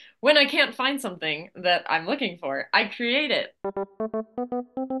when I can't find something that I'm looking for, I create it.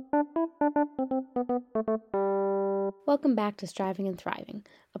 Welcome back to Striving and Thriving,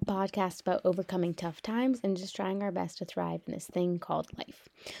 a podcast about overcoming tough times and just trying our best to thrive in this thing called life.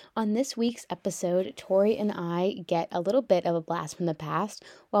 On this week's episode, Tori and I get a little bit of a blast from the past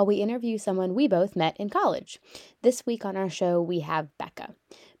while we interview someone we both met in college. This week on our show, we have Becca.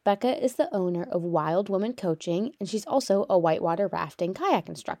 Becca is the owner of Wild Woman Coaching, and she's also a whitewater rafting kayak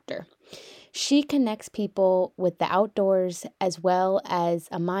instructor. She connects people with the outdoors as well as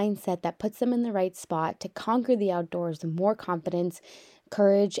a mindset that puts them in the right spot to conquer the outdoors with more confidence,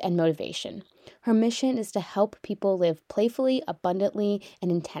 courage, and motivation. Her mission is to help people live playfully, abundantly, and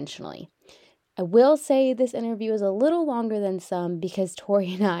intentionally. I will say this interview is a little longer than some because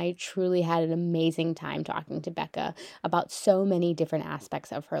Tori and I truly had an amazing time talking to Becca about so many different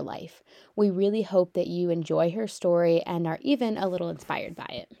aspects of her life. We really hope that you enjoy her story and are even a little inspired by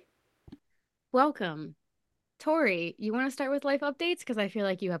it. Welcome. Tori, you want to start with life updates? Because I feel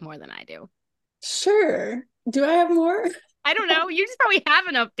like you have more than I do. Sure. Do I have more? I don't know. You just probably have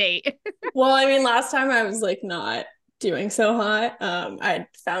an update. Well, I mean, last time I was like not doing so hot. I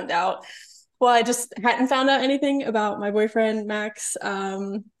found out, well, I just hadn't found out anything about my boyfriend, Max.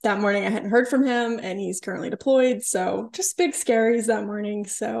 That morning I hadn't heard from him and he's currently deployed. So just big scaries that morning.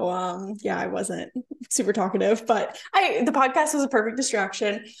 So yeah, I wasn't super talkative, but the podcast was a perfect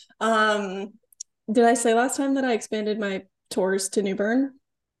distraction. Did I say last time that I expanded my tours to New Bern?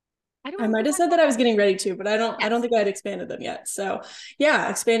 I don't I know if might we have talked said about that I that. was getting ready to, but I don't Yes. think I had expanded them yet. So yeah,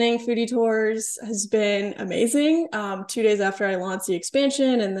 expanding foodie tours has been amazing. 2 days after I launched the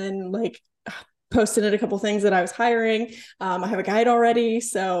expansion and then like posted a couple things that I was hiring. I have a guide already,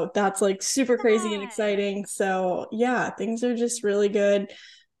 so that's like super crazy and Yes. exciting. So yeah, things are just really good.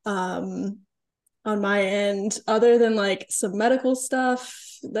 Um, on my end, other than like some medical stuff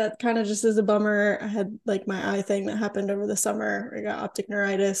that kind of just is a bummer. I had like my eye thing that happened over the summer. I got optic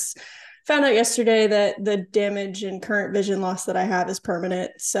neuritis. Found out yesterday that the damage and current vision loss that I have is permanent.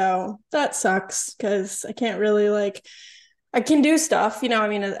 So that sucks because I can't really like I can do stuff, I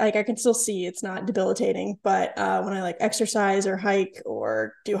mean, like I can still see it's not debilitating, but when I like exercise or hike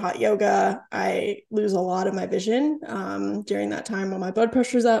or do hot yoga, I lose a lot of my vision during that time when my blood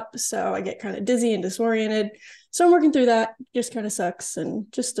pressure's up. So I get kind of dizzy and disoriented. So I'm working through that. Just kind of sucks. And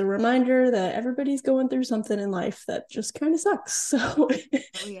just a reminder that everybody's going through something in life that just kind of sucks. So Oh,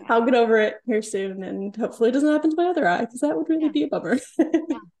 yeah. I'll get over it here soon. And hopefully it doesn't happen to my other eye because that would really Yeah. be a bummer. Yeah.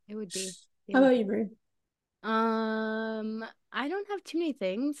 It would be. It How would about be. you, Brie? I don't have too many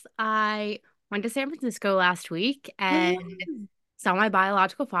things. I went to San Francisco last week Oh, and saw my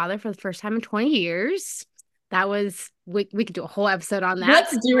biological father for the first time in 20 years. That was we could do a whole episode on that.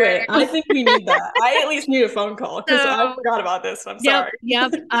 let's do it. I think we need that. I at least need a phone call because I So, forgot about this. I'm yep, sorry.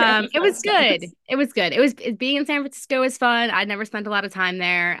 yep. Okay, It was that's good. nice. It was good. Being in San Francisco was fun. I'd never spent a lot of time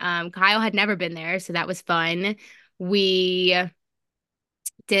there. Kyle had never been there, so that was fun. We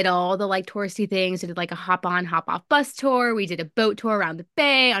did all the like touristy things. We did like a hop on, hop off bus tour. We did a boat tour around the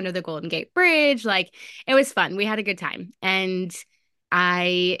bay under the Golden Gate Bridge. Like it was fun. We had a good time. And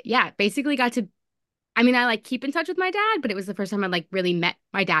yeah, basically got to, I mean, I like keep in touch with my dad, but it was the first time I like really met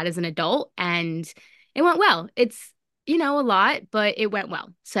my dad as an adult and it went well. It's, a lot, but it went well.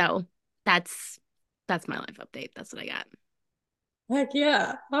 So that's, that's my life update. That's what I got. Heck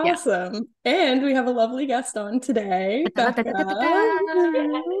yeah. Yeah. Awesome. And we have a lovely guest on today, Becca.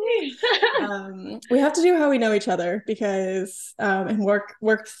 Yay! We have to do how we know each other because and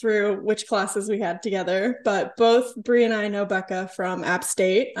work through which classes we had together. But both Brie and I know Becca from App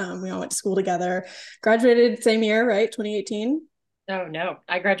State. We all went to school together. Graduated same year, right? 2018. Oh no,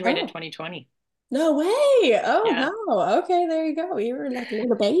 I graduated Oh, 2020. no way. Oh Yeah. no. Okay, there you go. You were like a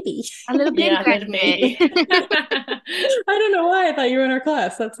little baby. A little baby Yeah, little graduate. baby. I don't know why I thought you were in our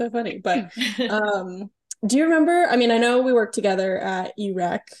class. That's so funny. But do you remember? I mean, I know we worked together at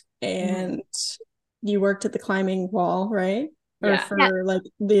UREC Mhm. and you worked at the climbing wall, right? Or Yeah. Yeah. for like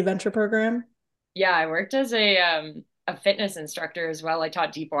the adventure program. Yeah, I worked as a fitness instructor as well. I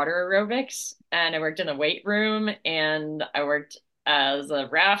taught deep water aerobics and I worked in the weight room and I worked as a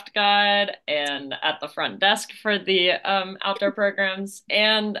raft guide and at the front desk for the outdoor programs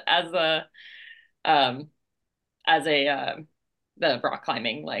and um as a the rock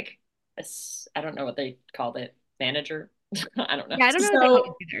climbing like I don't know what they called it, manager. I don't know. Yeah, I don't know what they call it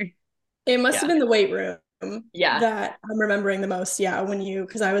So either. it must have Yeah. been the weight room Yeah. that I'm remembering the most. Yeah,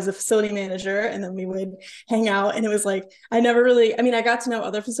 because I was a facility manager and then we would hang out and it was like, I mean, I got to know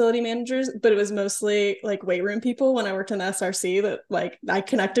other facility managers, but it was mostly like weight room people when I worked in SRC that like I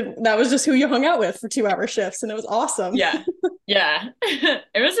connected. That was just who you hung out with for 2 hour shifts and it was awesome. Yeah. Yeah.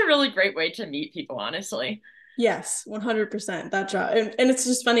 It was a really great way to meet people, honestly. Yes, 100% that job. And it's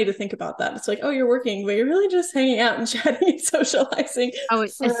just funny to think about that. It's like, oh, you're working, but you're really just hanging out and chatting and socializing Oh,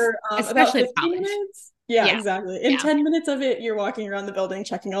 for about especially at 15 college. minutes. Yeah, Yeah. exactly. In Yeah. 10 minutes of it, you're walking around the building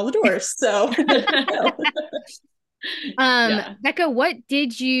checking all the doors. So Yeah. Becca, what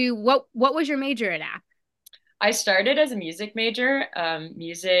was your major at App? I started as a music major,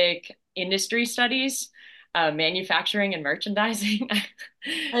 music industry studies, manufacturing and merchandising.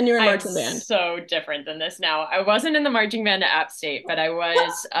 and you're in I'm marching band. so different than this now. I wasn't in the marching band at App State, but I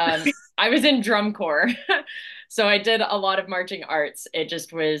was in drum corps. So I did a lot of marching arts. It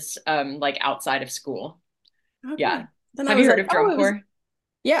just was like outside of school. Okay. Yeah. Then I Have you was heard like, of oh, drum corps?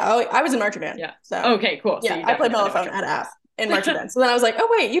 yeah, oh, I was in marching band. Yeah. So Okay, cool. So yeah, you I played definitely know what mellophone drum at corps App is. in marching band. So then I was like, oh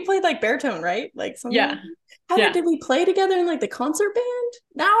wait, you played like baritone, right? Like something like Yeah. that. How Yeah. did we play together in like the concert band?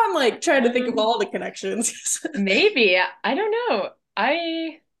 Now I'm like trying to think of Um, all the connections. Maybe. I don't know.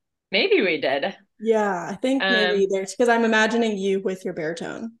 Maybe we did. Yeah, I think maybe Um, there's because I'm imagining you with your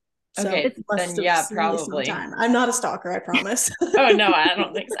baritone. So okay, you must then have yeah, seen me probably. sometime. I'm not a stalker, I promise. Oh no, I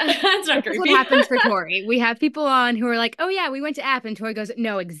don't think so. That's not This is what creepy. happens for Tori. We have people on who are like, "Oh yeah, we went to App," and Tori goes,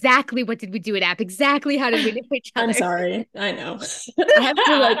 "No, exactly. What did we do at App? Exactly. How did we know each I'm other?" sorry. I know. I have to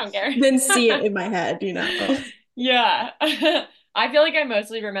I like don't care. then see it in my head, you know. Yeah. I feel like I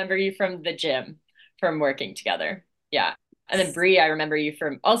mostly remember you from the gym, from working together. Yeah. And then Bree, I remember you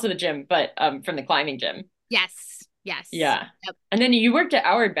from also the gym, but from the climbing gym. Yes. Yes. Yeah. Yep. And then you worked at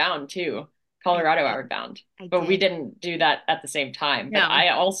Outward Bound too, I Colorado did. Outward Bound. I But we did. didn't do that at the same time, but No. I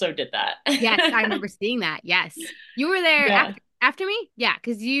also did Yes, I that. remember seeing that. Yes. You were there Yeah. after me? Yeah,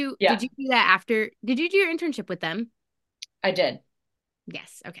 because you did Yeah, you do that after did you do your internship with them? I did.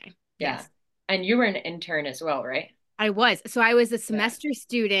 Yes. Okay. Yeah. Yes. And you were an intern as well, right? I was. So I was a Yeah. semester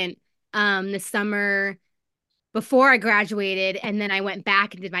student the summer before I graduated, and then I went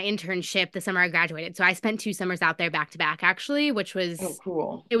back and did my internship the summer I graduated. So I spent 2 summers out there back to back actually, which Oh, was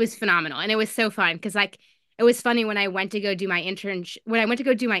cool. it was phenomenal. And it was so fun because like it was funny when I went to go do my internship when I went to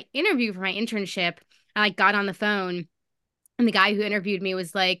go do my interview for my internship, I like got on the phone and the guy who interviewed me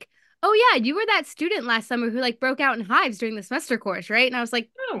was like, "Oh yeah, you were that student last summer who like broke out in hives during the semester course, right?" And I was like,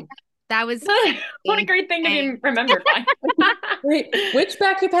 Oh, "That was what a me." great thing to And be remembered by. Wait, which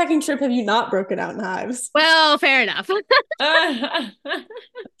backpacking trip have you not broken out in hives? well, fair enough. Oh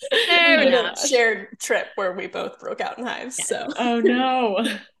We Fair did my a enough. gosh. shared trip where we both broke out in hives. Yes. So Oh no.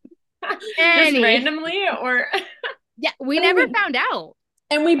 Just Any. randomly or Yeah, we I never mean, found out.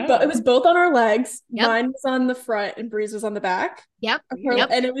 and it oh. was both on our legs. Yep. Mine was on the front and Breeze was on the back. Yep.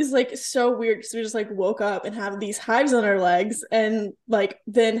 Weird. And it was like so weird because we just like woke up and have these hives on our legs and like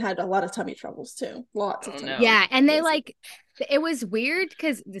then had a lot of tummy troubles too. Lots of Oh tummy no. Yeah, and they troubles. like it was weird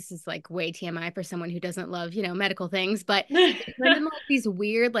because this is like way TMI for someone who doesn't love, medical things, but they turned into like these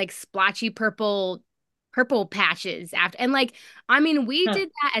weird, like splotchy purple patches after and like I mean, we Huh. did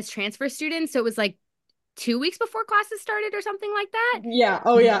that as transfer students, so it was like 2 weeks before classes started or something like that. Yeah.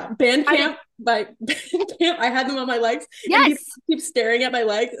 Oh Mhm. yeah. Band By the camp. Like band camp. I had them on my legs and people yes, keep staring at my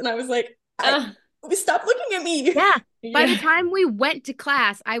legs and I was like, Uh, stop looking at me. yeah. By the yeah. time we went to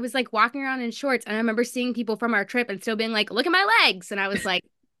class, I was like walking around in shorts and I remember seeing people from our trip and still being like, "Look at my legs." And I was like,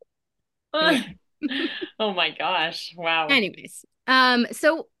 "Here we Uh, go." oh my gosh. Wow. Anyways,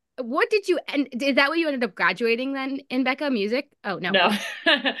 so what did you and is that what you ended up graduating then in Becca music? Oh no. No.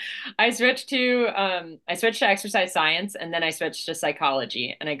 I switched to exercise science and then I switched to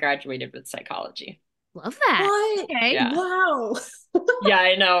psychology and I graduated with psychology. Love that. What? Okay. Yeah. Wow. Yeah,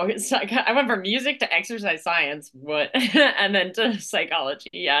 I know. It's like I went from music to exercise science, what and then to psychology.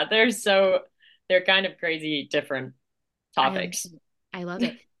 Yeah, they're kind of crazy different I love topics. it. I love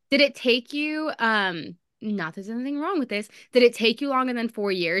it. Did it take you not that there's anything wrong with this. Did it take you longer than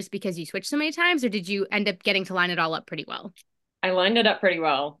 4 years because you switched so many times, or did you end up getting to line it all up pretty well? I lined it up pretty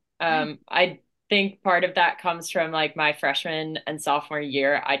well. Nice. I think part of that comes from like my freshman and sophomore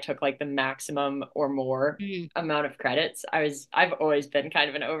year. I took like the maximum or more Mm. amount of credits. I've always been kind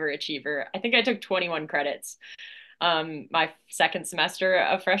of an overachiever. I think I took 21 credits my second semester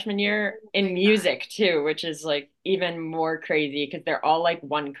of freshman year Oh my in God. music too, which is like even more crazy because they're all like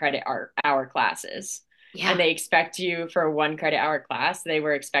 1 credit hour classes. And Yeah. they expect you for a 1 credit hour class. They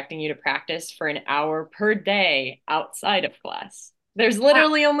were expecting you to practice for an hour per day outside of class. There's Wow.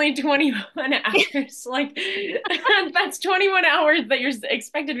 literally only 21 hours. Like that's 21 hours that you're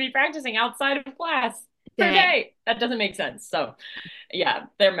expected to be practicing outside of class. per day. That doesn't make sense. So yeah,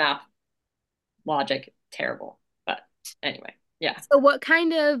 their math logic, terrible. But anyway, yeah. So what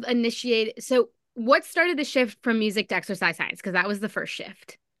started the shift from music to exercise science? Because that was the first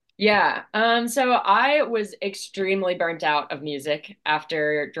shift. Yeah. So I was extremely burnt out of music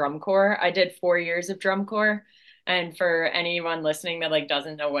after drum corps. I did 4 years of drum corps. And for anyone listening that like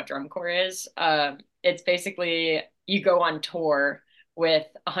doesn't know what drum corps is, it's basically you go on tour with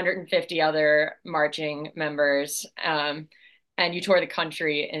 150 other marching members. And you tour the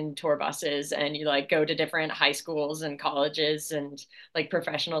country in tour buses and you like go to different high schools and colleges and like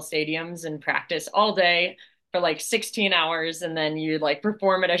professional stadiums and practice all day for like 16 hours and then you like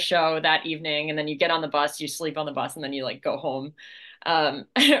perform at a show that evening and then you get on the bus, you sleep on the bus and then you like go home.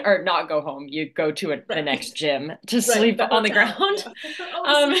 Or not go home, you go to the next gym to sleep on the ground.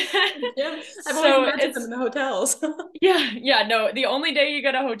 Yeah. I've So always imagined them in the hotels. yeah, no, the only day you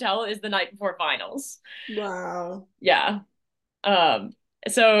go to a hotel is the night before finals. Wow. Yeah. Um,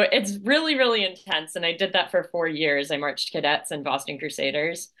 so it's really, really intense. And I did that for 4 years. I marched cadets and Boston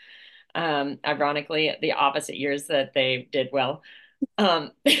Crusaders. Ironically, the opposite years that they did well.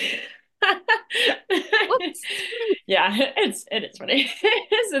 Um, yeah, it is funny.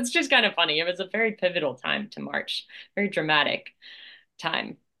 It's just kind of funny. It was a very pivotal time to march, very dramatic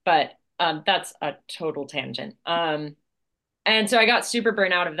time. But that's a total tangent. And so I got super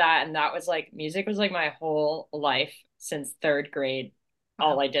burnt out of that, and that was like music was like my whole life since third grade.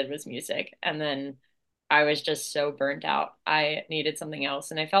 All I did was music, and then I was just so burnt out. I needed something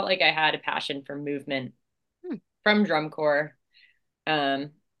else, and I felt like I had a passion for movement from drum corps.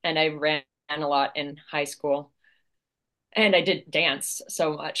 And I ran a lot in high school, and I did dance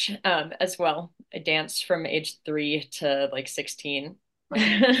so much as well. I danced from age 3 to like 16.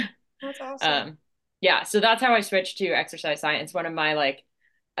 That's awesome. Yeah, so that's how I switched to exercise science. One of my like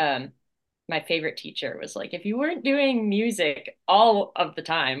my favorite teacher was like, if you weren't doing music all of the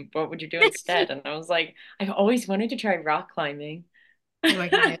time, what would you do instead? And I was like, I've always wanted to try rock climbing. Oh my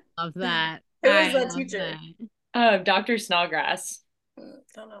God, I love that. Who is that teacher? Dr. Snodgrass.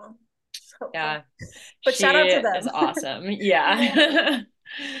 Don't know. So Yeah. but shout out to them. Is awesome. Yeah.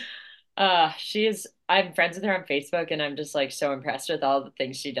 I'm friends with her on Facebook and I'm just like so impressed with all the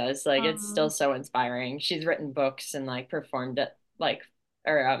things she does. Like it's still so inspiring. She's written books and like performed at like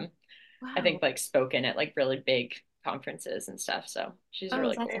or Wow. I think like spoken at like really big conferences and stuff. So she's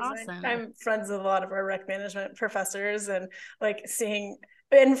really cool. Awesome. I'm friends with a lot of our rec management professors and like seeing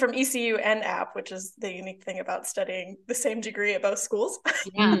and from ECU and App, which is the unique thing about studying the same degree at both schools.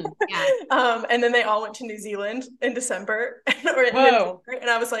 Yeah. And then they all went to New Zealand in December and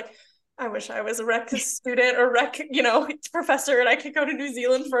I was like, I wish I was a rec student or rec, professor and I could go to New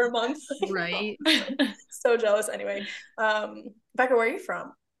Zealand for a month. Right. So jealous. Anyway, Becca, where are you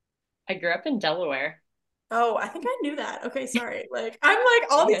from? I grew up in Delaware. Oh, I think I knew that. Okay, sorry. Like I'm like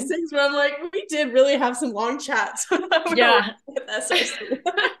all these things where I'm like, we did really have some long chats. Yeah. That's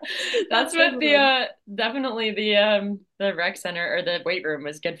what definitely the rec center or the weight room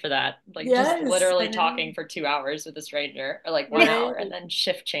was good for that. Like just literally talking for 2 hours with a stranger or like 1 hour and then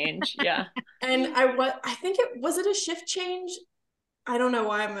shift change. Yeah. And I think was it a shift change? I don't know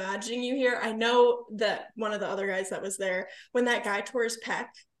why I'm imagining you here. I know that one of the other guys that was there when that guy tore his pec.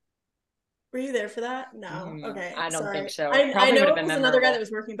 Were you there for that? No. Okay. I don't think so. I know it was another guy that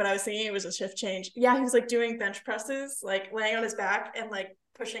was working, but I was thinking it was a shift change. Yeah, he was like doing bench presses, like laying on his back and like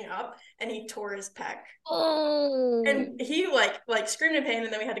pushing up, and he tore his pec. Oh. And he like screamed in pain,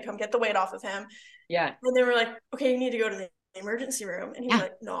 and then we had to come get the weight off of him. Yeah. And they were like, okay, you need to go to the emergency room. And he was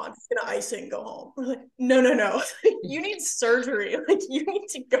like, no, I'm just gonna ice it and go home. We're like, no. You need surgery. Like you need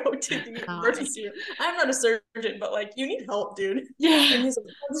to go to the emergency room. I'm not a surgeon, but like you need help, dude. Yeah. And he's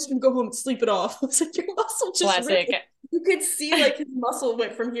like, I'm just gonna go home and sleep it off. I was like, your muscle just classic. You could see like his muscle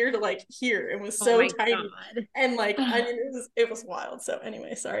went from here to like here and was so tiny. God. And like I mean it was wild. So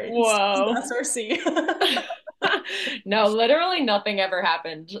anyway, sorry. Whoa. SRC. No, literally nothing ever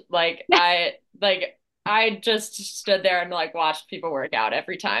happened. I just stood there and like watched people work out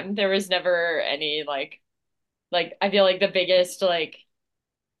every time. There was never any like I feel like the biggest like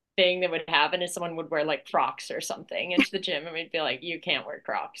thing that would happen is someone would wear like Crocs or something into the gym and we'd be like, you can't wear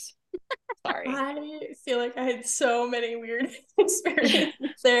Crocs. Sorry. I feel like I had so many weird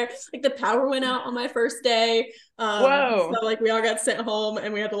experiences there. Like the power went out on my first day. Whoa. So like we all got sent home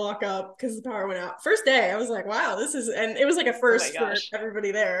and we had to lock up because the power went out. First day, I was like, wow, and it was like a first for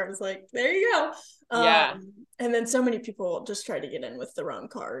everybody there. I was like, there you go. Yeah. And then so many people just tried to get in with the wrong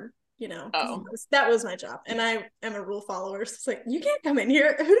card. That was my job. And I am a rule follower. So it's like, you can't come in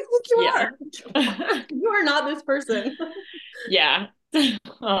here. Who do you think you are? You are not this person. Yeah.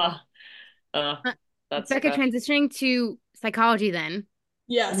 That's Becca, rough. transitioning to psychology then.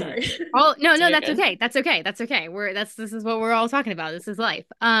 Yeah, Mhm. sorry. Oh, no, So no, you're that's good. okay. That's okay. That's okay. This is what we're all talking about. This is life.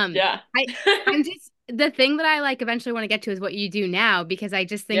 Yeah. I I'm just the thing that I like eventually want to get to is what you do now because I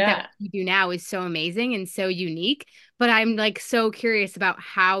just think that what Yeah. you do now is so amazing and so unique. But I'm like so curious about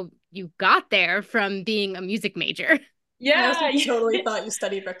how you got there from being a music major. I also Yeah. totally thought you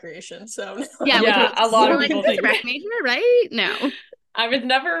studied recreation, so now Yeah, I'm which Yeah. was A curious. you lot were of like, people "This is a think rec that. major, right?" No. I was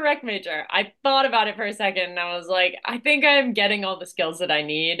never a rec major. I thought about it for a second and I was like, I think I'm getting all the skills that I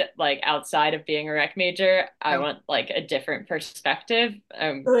need, like outside of being a rec major. I Oh. want like a different perspective.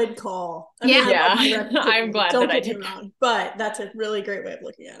 Good call. I mean, Yeah. I love Yeah, my rep I'm too. glad that Don't I get me did wrong, but that's a really great way of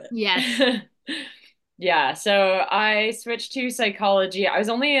looking at it. Yes. that. Yeah, so I switched to psychology. I was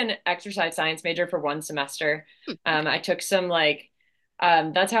only an exercise science major for one semester. Hmm, I took some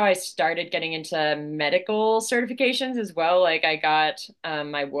that's how I started getting into medical certifications as well. Like I got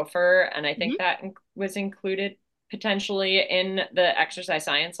my woofer, and I think mhm. that was included potentially in the exercise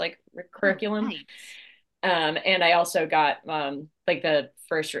science Oh, curriculum. nice. And I also got like the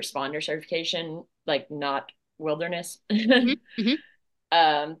first responder certification, like not wilderness. Hmm, hmm.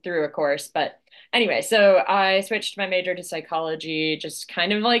 Through a course. But anyway, so I switched my major to psychology, just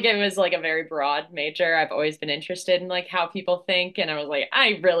kind of like it was like a very broad major. I've always been interested in like how people think, and I was like,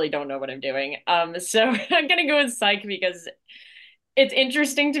 I really don't know what I'm doing. So I'm gonna go with psych because it's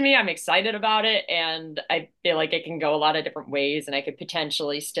interesting to me. I'm excited about it, and I feel like it can go a lot of different ways, and I could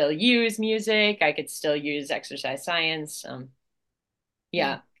potentially still use music. I could still use exercise science. Yeah.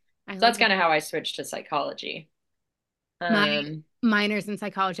 Yeah. I So love that's that. kind of how I switched to psychology. My Um, minors in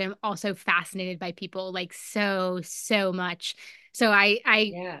psychology, I'm also fascinated by people like so, so much. So I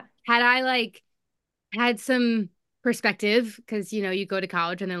yeah. had I like had some perspective because you go to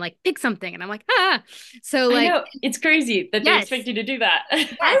college and they're like pick something and I'm like so I like know. It's crazy that they expect yes, you to do that. I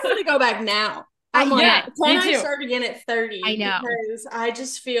yes, want to go back now. I'm like, yes, Yeah, can me I too. start again at I 30? know, Because I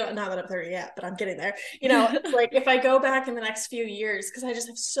just feel, not that I'm 30 yet, but I'm getting there. It's like if I go back in the next few years, because I just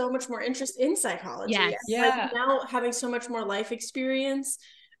have so much more interest in psychology. And yes, like Yeah. now having so much more life experience,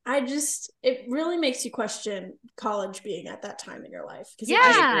 it really makes you question college being at that time in your life because it I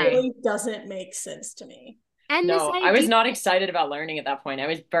just yeah, agree. really doesn't make sense to me. and this No, I was idea, not excited about learning at that point. I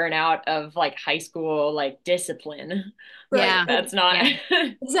was burnt out of like high school like discipline. Like Right. yeah, Like, that's not yeah,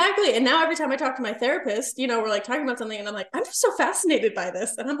 exactly. And now every time I talk to my therapist, we're like talking about something and I'm like, I'm just so fascinated by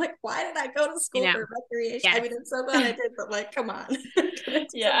this. And I'm like, why did I go to you school know, for recreation? I yes. mean, I'm so glad I did, but like, come on. Can I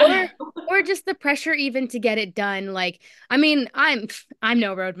do something Yeah. or or just the pressure even to get it done like I mean I'm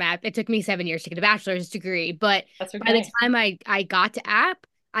no roadmap. It took me 7 years to get a bachelor's degree, but That's by the okay. time I got to app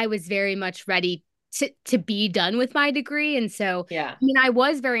I was very much ready to be done with my degree. And so Yeah. I mean I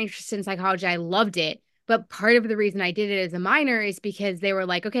was very interested in psychology. I loved it, but part of the reason I did it as a minor is because they were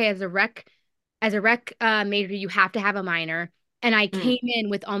like, okay, as a rec major you have to have a minor, and I Mm. came in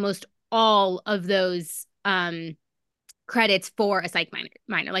with almost all of those credits for a psych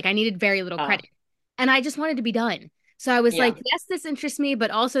minor. Like I needed very little Uh, credit. And I just wanted to be done. So I was yeah. like, yes, this interests me,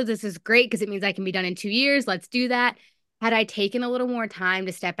 but also this is great because it means I can be done in 2 years. Let's do that. Had I taken a little more time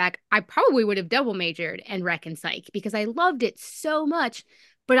to step back, I probably would have double majored and rec and psych because I loved it so much.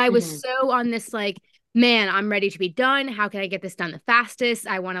 But I was Hmm. so on this like, man, I'm ready to be done. How can I get this done the fastest?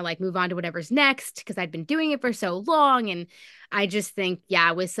 I want to like move on to whatever's next because I'd been doing it for so long. And I just think,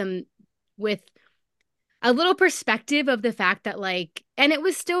 yeah, with a little perspective of the fact that like and it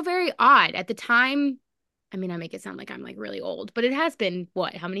was still very odd at the time. I mean, I make it sound like I'm like really old, but it has been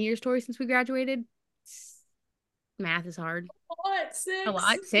what, how many years, Tori, since we graduated? Math is hard. What? A Six?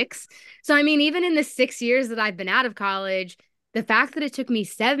 lot, 6. So I mean, even in the 6 years that I've been out of college, the fact that it took me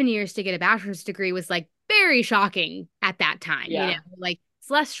 7 years to get a bachelor's degree was like very shocking at that time, Yeah. like it's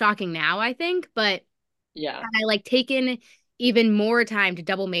less shocking now, I think, but Yeah. had I like taken even more time to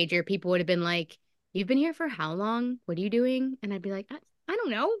double major, people would have been like, "You've been here for how long? What are you doing?" And I'd be like, I don't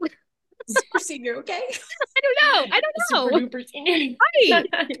know. Super senior, okay? I don't know. I Super don't know." duper senior. Right.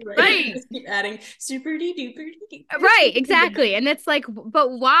 Right. Right. Just keep adding super duper duper. Right, exactly. And it's like,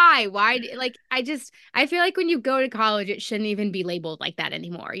 but why? Like, I feel like when you go to college, it shouldn't even be labeled like that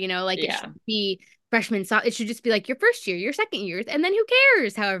anymore. Like it Yeah. should be freshman, so it should just be like your first year, your second year, and then who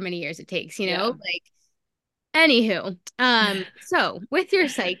cares however many years it takes, Yeah. Like, anywho, so with your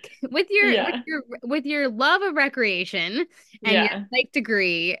psych, Yeah. with your love of recreation and your Yeah. psych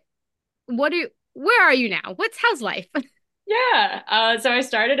degree, where are you now? How's life? Yeah. So I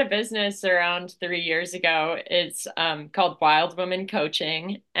started a business around 3 years ago. It's called Wild Woman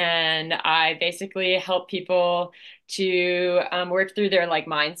Coaching, and I basically help people to work through their like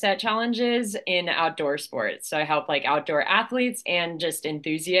mindset challenges in outdoor sports. So I help like outdoor athletes and just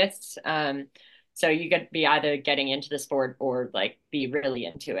enthusiasts. So you could be either getting into the sport or like be really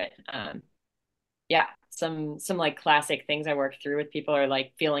into it. Yeah, some like classic things I work through with people are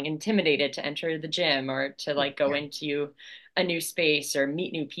like feeling intimidated to enter the gym or to like go into a new space or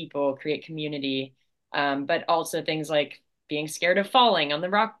meet new people, create community. But also things like being scared of falling on the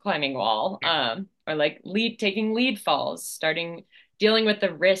rock climbing wall, or like taking lead falls, starting dealing with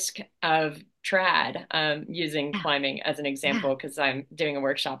the risk of trad, using Yeah. climbing as an Yeah. example, because I'm doing a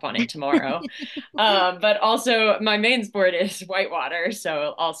workshop on it tomorrow. But also my main sport is whitewater.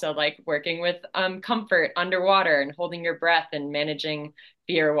 So also like working with comfort underwater and holding your breath and managing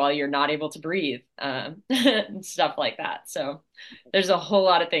fear while you're not able to breathe, and stuff like that. So there's a whole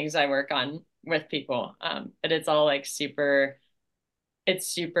lot of things I work on with people. But it's all like it's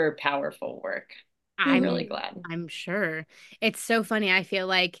super powerful work. I'm I'm really glad. I'm sure. It's so funny. I feel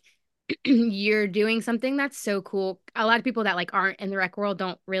like you're doing something that's so cool. A lot of people that like aren't in the rec world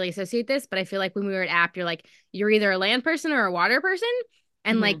don't really associate this, but I feel like when we were at App, you're like you're either a land person or a water person.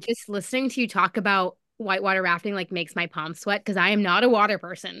 And like Mhm. just listening to you talk about whitewater rafting like makes my palms sweat because I am not a water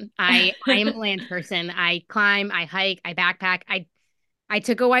person. I am a land person. I climb, I hike, I backpack. I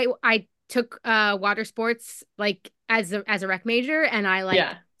took water sports like as a rec major and I like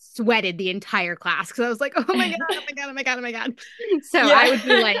Yeah. sweated the entire class because I was like, oh my God, oh my God, oh my God, oh my God. So I Yeah. would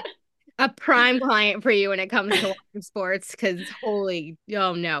be like a prime client for you when it comes to water sports because holy,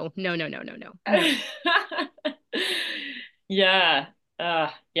 oh no, no, no, no, no, no, no. Yeah.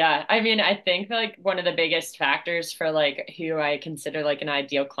 Yeah. I mean, I think like one of the biggest factors for like who I consider like an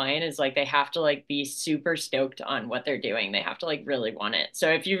ideal client is like they have to like be super stoked on what they're doing. They have to like really want it. So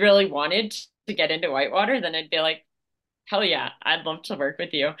if you really wanted to get into whitewater, then I'd be like, hell yeah, I'd love to work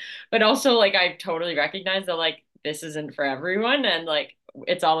with you. But also like I totally recognize that like this isn't for everyone and like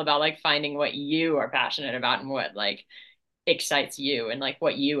it's all about like finding what you are passionate about and what like excites you and like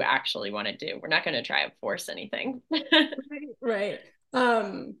what you actually want to do. We're not going to try and force anything. Right.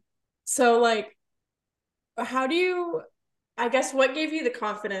 So like how do you, I guess, what gave you the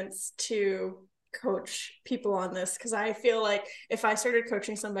confidence to coach people on this? Because I feel like if I started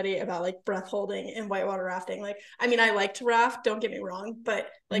coaching somebody about like breath holding and whitewater rafting, like, I mean, I like to raft, don't get me wrong, but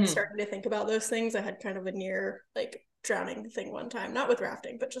like Mhm. starting to think about those things, I had kind of a near like drowning thing one time, not with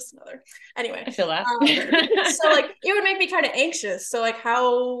rafting, but just another. Anyway, I feel that. so like it would make me kind of anxious. So like,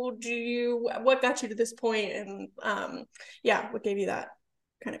 what got you to this point, and yeah, what gave you that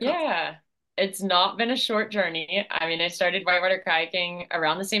kind of confidence? Yeah. It's not been a short journey. I mean, I started whitewater kayaking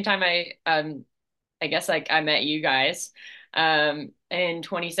around the same time I guess like I met you guys. In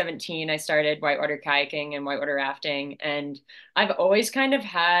 2017, I started whitewater kayaking and whitewater rafting, and I've always kind of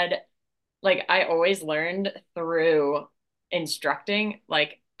had like I always learned through instructing.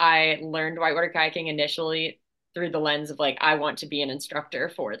 Like I learned whitewater kayaking initially through the lens of like I want to be an instructor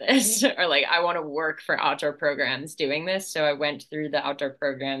for this or like I want to work for outdoor programs doing this. So I went through the outdoor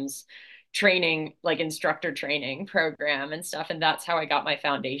programs training, like instructor training program and stuff. And that's how I got my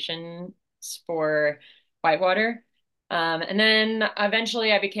foundation for whitewater. And then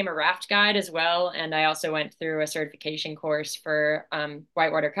eventually I became a raft guide as well. And I also went through a certification course for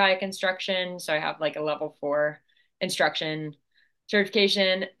whitewater kayak instruction. So I have like a level 4 instruction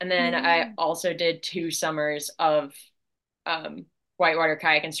certification. And then I Mm. also did 2 summers of um, whitewater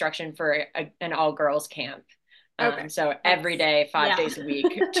kayak instruction for an all girls camp. Okay, So every that's day, five yeah. days a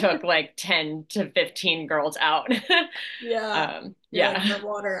week, took like 10 to 15 girls out. Yeah. You're like, Yeah. my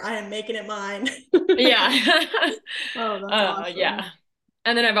water, I am making it mine. Yeah. Oh, that's awesome. Yeah.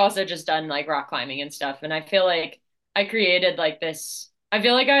 And then I've also just done like rock climbing and stuff. And I feel like I created like this, I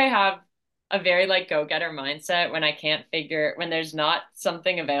feel like I have a very like go-getter mindset when I can't figure, when there's not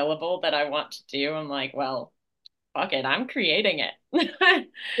something available that I want to do. I'm like, well, fuck it, I'm creating it.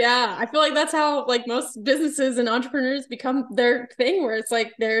 Yeah, I feel like that's how like most businesses and entrepreneurs become their thing, where it's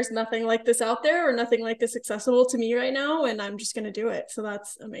like there's nothing like this out there or nothing like this accessible to me right now, and I'm just gonna do it. So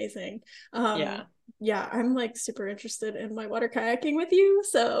that's amazing. Um, Yeah. yeah, I'm like super interested in my water kayaking with you.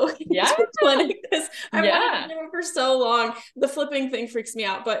 So Yeah. to clinic because I wanted to Yeah. do it for so long. The flipping thing freaks me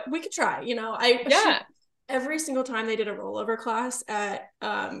out, but we could try. I shoot Yeah. every single time they did a rollover class at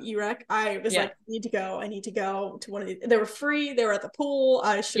UREC, I was like, Yeah. I need to go to one of these. They were free, they were at the pool.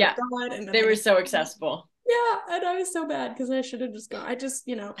 I should have Yeah. gone. And then They I were never so went. accessible. Yeah, and I was so bad because I should have just gone. It's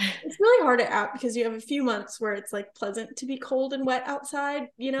really hard at app because you have a few months where it's like pleasant to be cold and wet outside,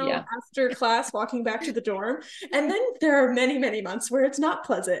 Yeah. after class, walking back to the dorm. And then there are many, many months where it's not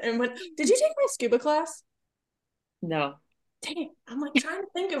pleasant. And did you take my scuba class? No. dang, I'm like trying to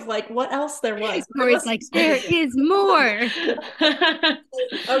think of like what else there was. Tori's like, there is more.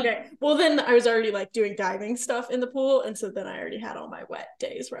 Okay. Well, then I was already like doing diving stuff in the pool. And so then I already had all my wet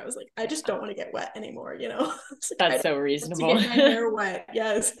days where I was like, I just don't want to get wet anymore, you know? It's like, I That's don't so want to reasonable. get my hair wet.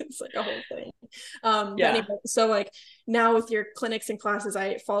 Yes. It's like a whole thing. But Yeah. anyway, so like now with your clinics and classes,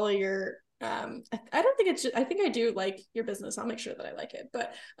 I follow your I don't think it's just, I think I do like your business. I'll make sure that I like it.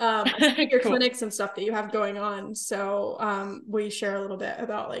 But I see your Cool. clinics and stuff that you have going on. So will you share a little bit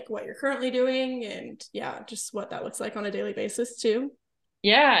about like what you're currently doing and yeah, just what that looks like on a daily basis too?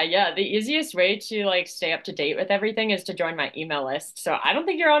 Yeah, yeah. The easiest way to like stay up to date with everything is to join my email list. So I don't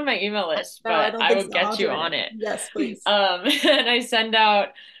think you're on my email list, No, I but don't I think will so. I'll get you join it. on it. Yes, please. And I send out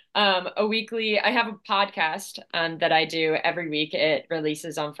a weekly, I have a podcast that I do every week. It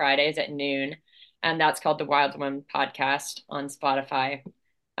releases on Fridays at noon, and that's called the Wild One Podcast on Spotify.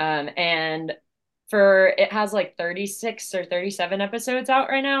 And for it has like 36 or 37 episodes out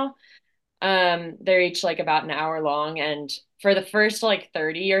right now. They're each like about an hour long, and for the first like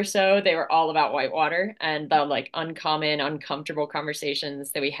 30 or so, they were all about whitewater and the like uncommon, uncomfortable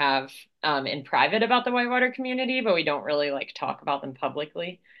conversations that we have in private about the whitewater community, but we don't really like talk about them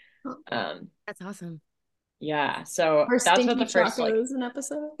publicly. Um, That's awesome. yeah, so Our that's what stinky the first like chacos an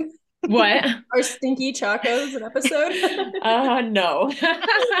episode. what? Our stinky chacos an episode. No.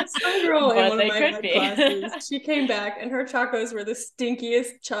 Some girl in But one of they my could med be. classes, she came back and her chacos were the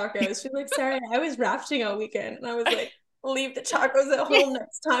stinkiest chacos. She's like, sorry, I was rafting all weekend. And I was like, leave the chacos at home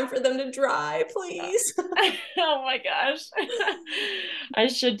next time for them to dry, please. Oh my gosh. I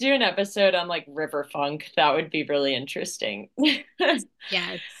should do an episode on like river funk. That would be really interesting.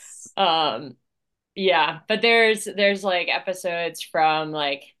 Yes. Um, yeah, but there's like episodes from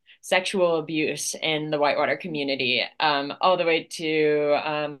like sexual abuse in the whitewater community, all the way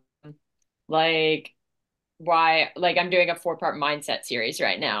to like why like I'm doing a 4-part mindset series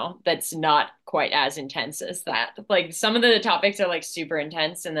right now that's not quite as intense as that. Like some of the topics are like super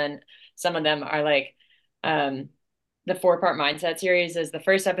intense and then some of them are like um the 4-part mindset series is the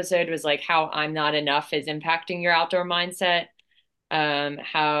first episode was like how I'm not enough is impacting your outdoor mindset.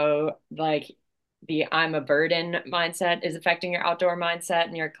 How like the I'm a burden mindset is affecting your outdoor mindset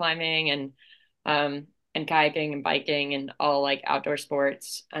and your climbing and kayaking and biking and all like outdoor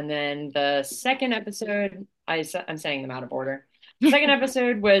sports. And then the second episode, I'm saying them out of order. The second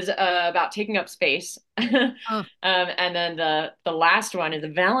episode was about taking up space. Oh, And then the last one is a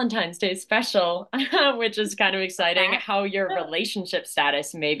Valentine's Day special, which is kind of exciting, that. how your relationship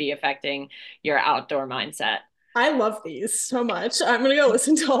status may be affecting your outdoor mindset. I love these so much. I'm gonna go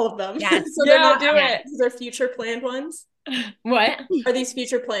listen to all of them. Yes. So they're Yeah, not do Yes. it. these are future planned ones. What? Are these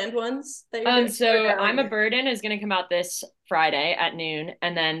future planned ones that you're doing? Or So they're I'm a already- Burden is going to come out this Friday at noon,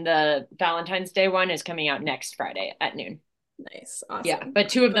 and then the Valentine's Day one is coming out next Friday at noon. Nice, Yeah, awesome. but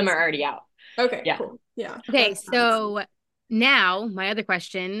two of them are already out. Okay, Yeah. cool. Yeah. Okay, so now my other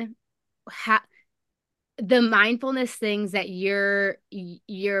question, the mindfulness things that you're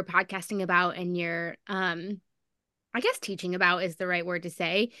podcasting about and you're I guess teaching about is the right word to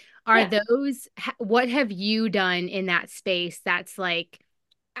say. Are Yeah. those, what have you done in that space that's like,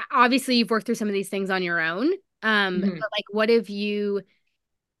 obviously you've worked through some of these things on your own. Mhm. But like, what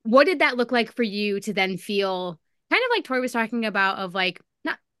did that look like for you to then feel kind of like Tori was talking about of like,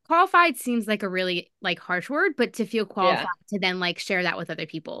 not qualified seems like a really like harsh word, but to feel qualified Yeah. to then like share that with other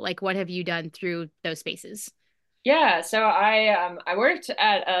people. Like, what have you done through those spaces? Yeah, so I worked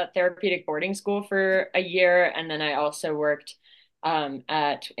at a therapeutic boarding school for a year, and then I also worked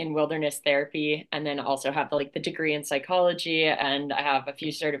at in wilderness therapy, and then also have like the degree in psychology, and I have a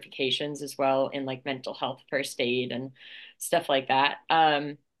few certifications as well in like mental health first aid and stuff like that.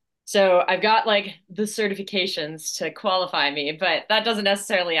 So I've got like the certifications to qualify me, but that doesn't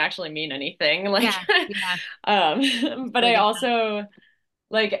necessarily actually mean anything. Like, Yeah, yeah. but Really I get also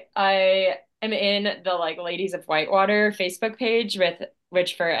like I am in the like Ladies of Whitewater Facebook page with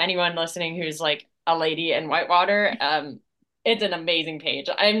which for anyone listening who's like a lady in Whitewater, it's an amazing page.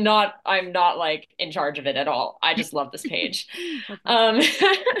 I'm not like in charge of it at all. I just love this page. That's awesome.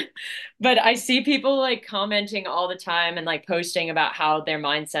 Um but I see people like commenting all the time and like posting about how their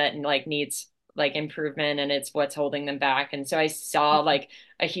mindset and like needs like improvement and it's what's holding them back. And so I saw like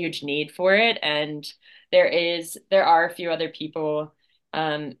a huge need for it and there are a few other people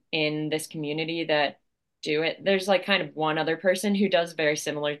in this community that do it. There's like kind of one other person who does a very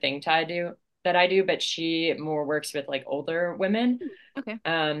similar thing to I do that I do, but she more works with like older women. Okay.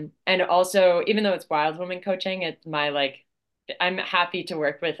 And also, even though it's wild woman coaching, it's my like I'm happy to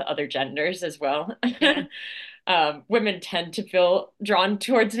work with other genders as well. Yeah. Women tend to feel drawn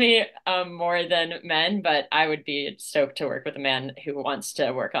towards me more than men, but I would be stoked to work with a man who wants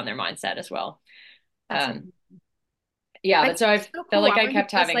to work on their mindset as well. That's Um, yeah, I but think so I it's so felt cool. like I I want to be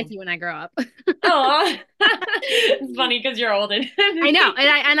kept just like having, you when I grow up. oh, it's funny because you're older than I know, me.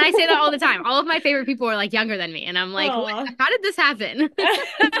 and I say that all the time. All of my favorite people are like younger than me, and I'm like, Oh. how did this happen?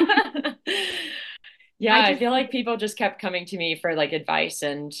 Yeah, I I just feel like people just kept coming to me for like advice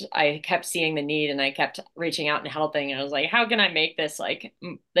and I kept seeing the need and I kept reaching out and helping and I was like, how can I make this like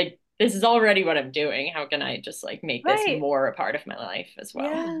this is already what I'm doing. How can I just like make this Right. more a part of my life as well?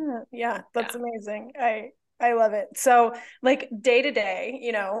 Yeah. Yeah. Yeah. That's amazing. I love it. So like day to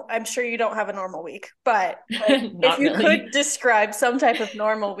day, I'm sure you don't have a normal week, but like if Not you really. could describe some type of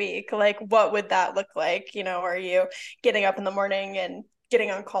normal week, like what would that look like? Are you getting up in the morning and getting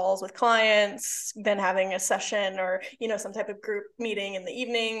on calls with clients, then having a session or, some type of group meeting in the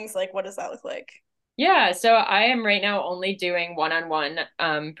evenings? Like what does that look like? Yeah, so I am right now only doing one-on-one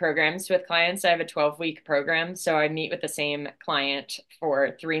programs with clients. I have a 12-week program, so I meet with the same client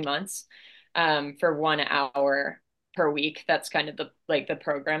for 3 months for 1 hour per week. That's kind of the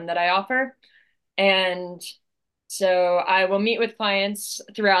program that I offer. And so I will meet with clients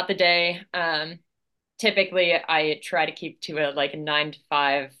throughout the day. Typically I try to keep to a like a 9 to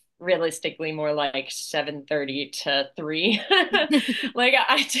 5, realistically more like 7:30 to 3. Like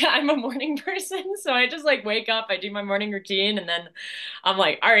I'm a morning person, so I just like wake up, I do my morning routine, and then I'm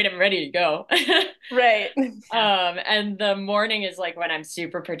like, all right, I'm ready to go. Right. yeah. And the morning is like when I'm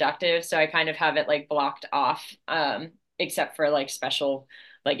super productive, so I kind of have it like blocked off, except for like special,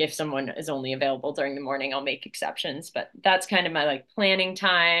 like if someone is only available during the morning, I'll make exceptions, but that's kind of my like planning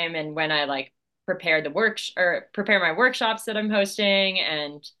time and when I like prepare my workshops that I'm hosting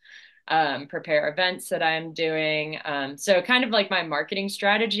and prepare events that I'm doing. So kind of like my marketing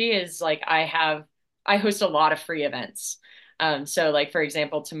strategy is like I host a lot of free events. So like for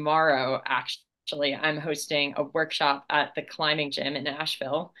example, tomorrow actually I'm hosting a workshop at the climbing gym in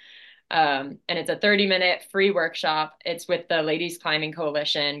Nashville. And it's a 30-minute free workshop. It's with the Ladies Climbing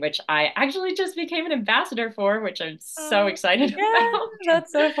Coalition, which I actually just became an ambassador for, which I'm so excited Yeah, about.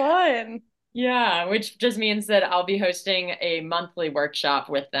 that's so fun. Yeah, which just means that I'll be hosting a monthly workshop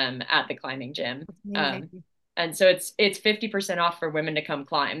with them at the climbing gym. Amazing. Um, and so it's 50% off for women to come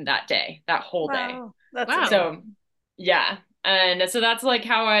climb that day, that whole day. Wow, that's Wow. So amazing. yeah. And so that's like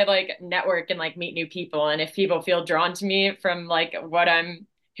how I like network and like meet new people. And if people feel drawn to me from like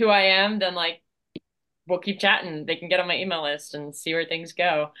who I am, then like we'll keep chatting. They can get on my email list and see where things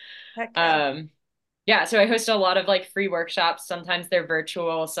go. Heck yeah. Um, yeah, so I host a lot of like free workshops. Sometimes they're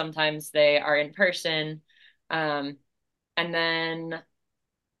virtual, sometimes they are in person. Um, and then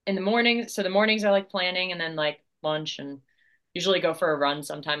in the mornings, so the mornings are like planning and then like lunch and usually go for a run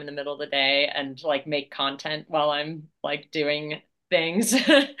sometime in the middle of the day and like make content while I'm like doing things.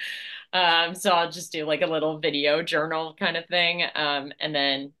 So I'll just do like a little video journal kind of thing. And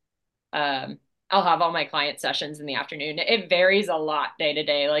then um, I'll have all my client sessions in the afternoon. It varies a lot day to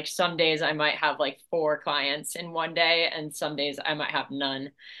day. Like some days I might have like 4 clients in one day, and some days I might have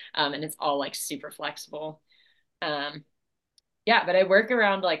none. And it's all like super flexible. Um, yeah, but I work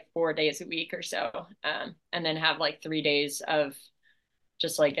around like 4 days a week or so, and then have like 3 days of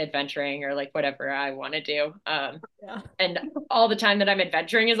just like adventuring or like whatever I want to do. Yeah. And all the time that I'm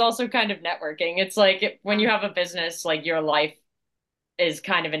adventuring is also kind of networking. It's like when you have a business, like your life is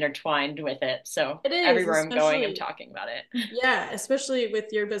kind of intertwined with it. So It is, everywhere I'm going, I'm especially, talking about it. yeah, especially with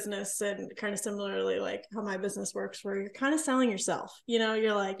your business and kind of similarly like how my business works, where you're kind of selling yourself.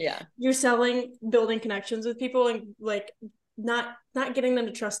 You're like Yeah. you're selling, building connections with people, and like not getting them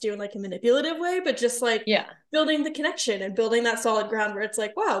to trust you in like a manipulative way, but just like Yeah. building the connection and building that solid ground where it's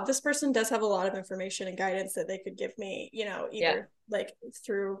like, wow, this person does have a lot of information and guidance that they could give me, Yeah. either like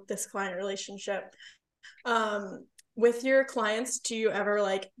through this client relationship. With your clients, do you ever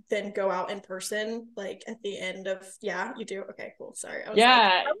like then go out in person like at the end of, yeah, you do? Okay, cool. Sorry, I was like,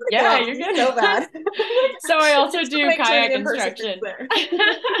 Yeah. I want to get Yeah, out with you're you so good. bad. So I I also just want to do make sure the kayak in-person thing's instruction. there.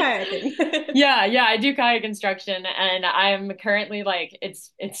 Kayaking. Yeah, yeah, I do kayak instruction and I'm currently like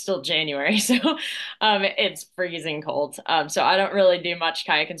it's still January, so it's freezing cold. So I don't really do much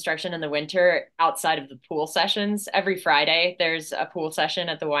kayak instruction in the winter outside of the pool sessions. Every Friday there's a pool session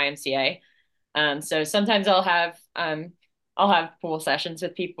at the YMCA. So sometimes I'll have pool sessions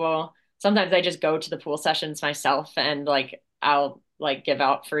with people. Sometimes I just go to the pool sessions myself and like I'll like give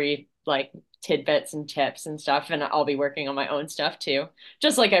out free like tidbits and tips and stuff and I'll be working on my own stuff too.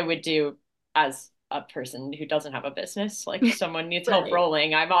 Just like I would do as a person who doesn't have a business. Like if someone needs help Right.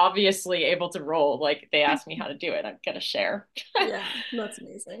 rolling, I'm obviously able to roll. Like they ask me how to do it, I'm gonna share. Yeah, that's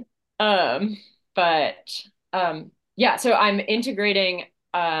amazing. Um, but Yeah, so I'm integrating,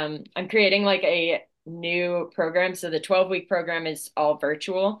 I'm creating like a new program. So the 12-week program is all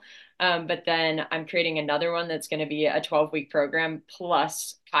virtual. But then I'm creating another one that's going to be a 12-week program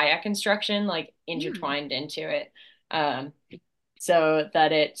plus kayak instruction, like Mm. intertwined into it. Um, so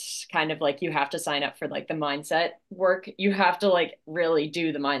that it's kind of like you have to sign up for like the mindset work. You have to like really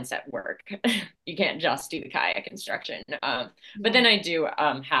do the mindset work. You can't just do the kayak instruction. But Yeah. then I do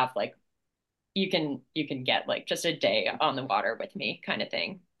have like you can get like just a day on the water with me kind of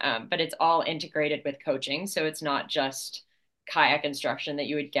thing. But it's all integrated with coaching, so it's not just kayak instruction that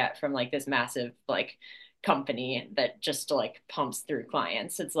you would get from like this massive like company that just like pumps through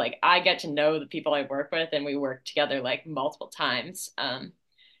clients. It's like I get to know the people I work with and we work together like multiple times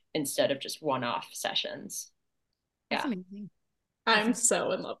instead of just one-off sessions. That's Yeah. amazing. That's I'm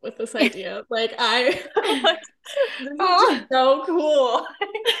so in love with this idea. Like I'm like, this is just Oh. so cool.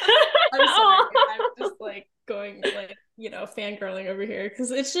 I'm sorry. I'm just like going like, fangirling over here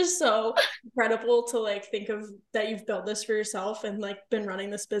because it's just so incredible to like think of that you've built this for yourself and like been running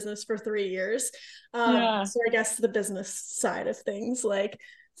this business for 3 years. Yeah. So I guess the business side of things, like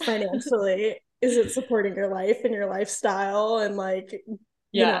financially, is it supporting your life and your lifestyle and like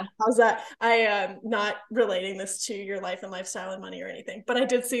Yeah. how's that? I am not relating this to your life and lifestyle and money or anything, but I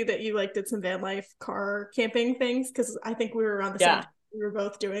did see that you like did some van life car camping things because I think we were around the same Yeah. time. We were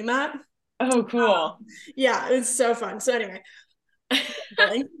both doing that. Oh, cool. Yeah, it's so fun. So anyway,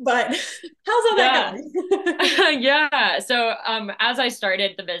 but how's all that Yeah. going? Yeah. So as I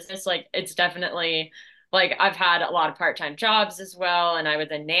started the business, like it's definitely like I've had a lot of part-time jobs as well, and I was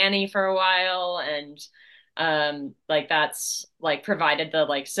a nanny for a while, and like that's like provided the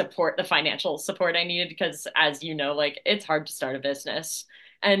like support, the financial support I needed because as you know, like it's hard to start a business.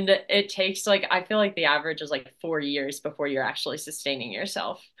 And it takes like I feel like the average is like 4 years before you're actually sustaining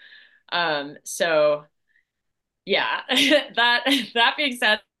yourself. So yeah, that that being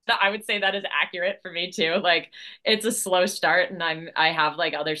said, I would say that is accurate for me too. Like it's a slow start and I have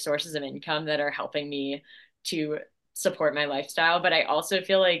like other sources of income that are helping me to support my lifestyle, but I also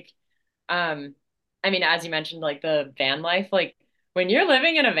feel like um I mean as you mentioned like the van life, like when you're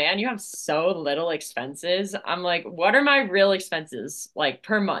living in a van, you have so little expenses. I'm like, what are my real expenses like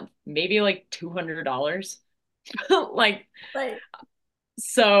per month? Maybe like $200. Like Right.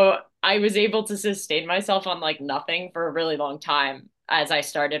 so I was able to sustain myself on like nothing for a really long time as I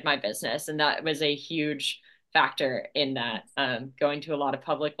started my business. And that was a huge factor in that. Going to a lot of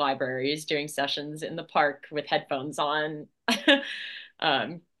public libraries, doing sessions in the park with headphones on.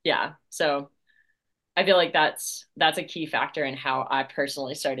 Yeah. So I feel like that's a key factor in how I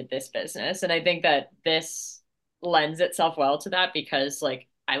personally started this business. And I think that this lends itself well to that because like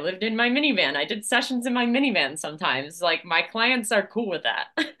I lived in my minivan. I did sessions in my minivan sometimes. Like my clients are cool with that.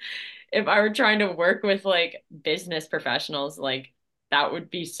 If I were trying to work with like business professionals, like that would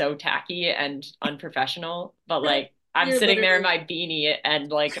be so tacky and unprofessional. But like I'm You're sitting there in literally my beanie and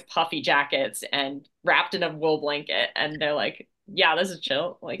like puffy jackets and wrapped in a wool blanket, and they're like, yeah, this is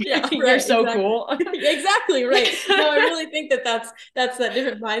chill. Like yeah, you're right, so exactly. cool. Exactly right. No, I really think that that's that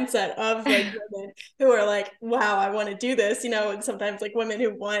different mindset of like women who are like, wow, I want to do this, and sometimes like women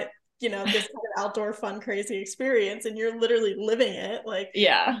who want, this kind of outdoor fun, crazy experience, and you're literally living it. Like,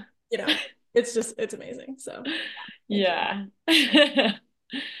 Yeah. you know, it's amazing. So thank you. Yeah.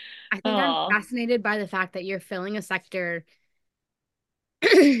 I think I'm Oh. fascinated by the fact that you're filling a sector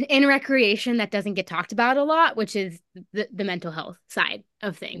in recreation that doesn't get talked about a lot, which is the mental health side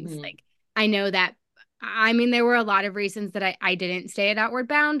of things. Mhm. Like I know that I mean there were a lot of reasons that I didn't stay at Outward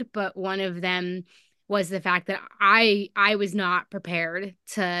Bound, but one of them was the fact that I was not prepared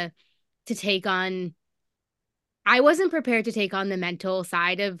to take on I wasn't prepared to take on the mental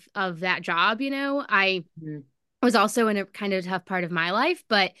side of that job, you know. I Mhm. was also in a kind of tough part of my life,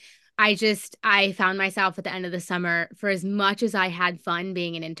 but I found myself at the end of the summer, for as much as I had fun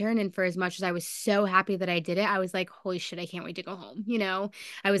being an intern and for as much as I was so happy that I did it, I was like, holy shit, I can't wait to go home, you know.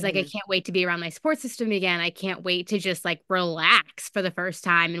 I was like, I Mhm. can't wait to be around my support system again. I can't wait to just like relax for the first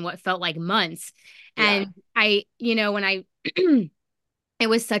time in what felt like months. Yeah. And when I it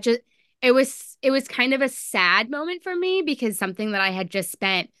was such a it was kind of a sad moment for me because something that I had just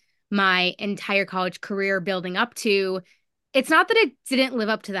spent my entire college career building up to, it's not that it didn't live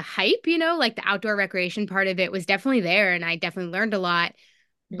up to the hype, you know, like the outdoor recreation part of it was definitely there and I definitely learned a lot,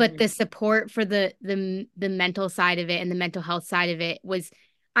 but Mhm. the support for the mental side of it and the mental health side of it was,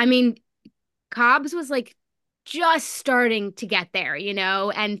 I mean, Cobb's was like just starting to get there, you know,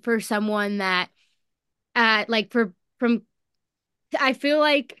 and for someone that like for from I feel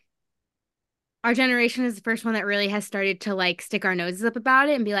like our generation is the first one that really has started to like stick our noses up about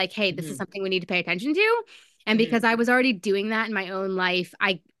it and be like, hey, this is Mhm. something we need to pay attention to. And because I was already doing that in my own life,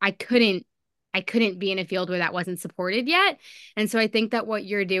 I couldn't be in a field where that wasn't supported yet. And so I think that what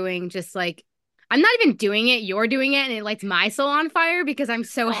you're doing, just like, I'm not even doing it, you're doing it, and it lights my soul on fire because I'm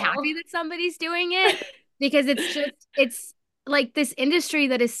so happy that somebody's doing it, because it's like this industry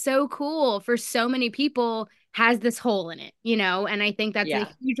that is so cool for so many people has this hole in it, and I think that's a Yeah.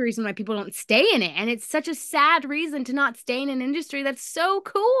 huge reason why people don't stay in it. And it's such a sad reason to not stay in an industry that's so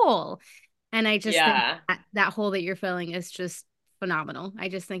cool. And I just think Yeah. that hole that you're filling is just phenomenal. I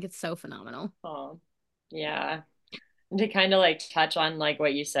just think it's so phenomenal. Oh, yeah. And to kind of like touch on like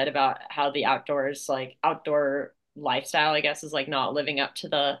what you said about how the outdoors, like outdoor lifestyle, I guess, is like not living up to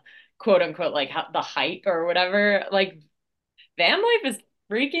the quote unquote like the hype or whatever. Like van life is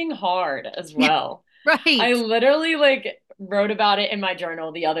freaking hard as well. I Right. literally like wrote about it in my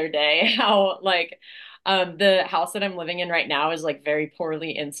journal the other day, how like the house that I'm living in right now is like very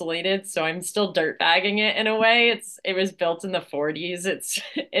poorly insulated, so I'm still dirt bagging it in a way. It was built in the 40s.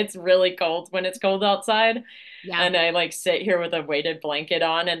 It's really cold when it's cold outside. Yeah. And I like sit here with a weighted blanket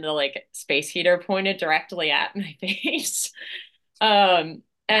on and the like space heater pointed directly at my face. Yeah.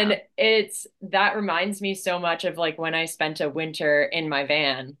 And that reminds me so much of like when I spent a winter in my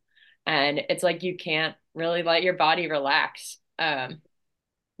van, and it's like you can't really let your body relax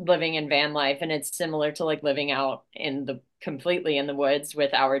living in van life. And it's similar to like living out in the completely in the woods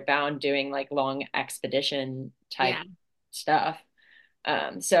with Outward Bound doing like long expedition type Yeah. stuff.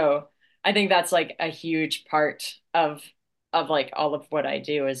 So I think that's like a huge part of like all of what I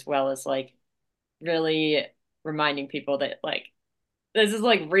do, as well as like really reminding people that like this is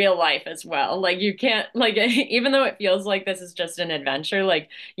like real life as well. Like you can't like even though it feels like this is just an adventure, like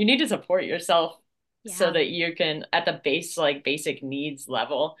you need to support yourself so Yeah. that you can at the base like basic needs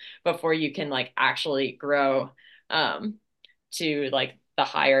level before you can like actually grow um to like the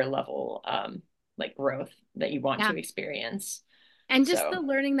higher level like growth that you want Yeah. to experience. And just the So,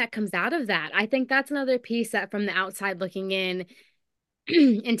 learning that comes out of that. I think that's another piece that from the outside looking in,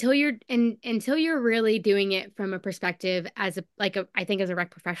 until you're really doing it from a perspective as a like a I think as a rec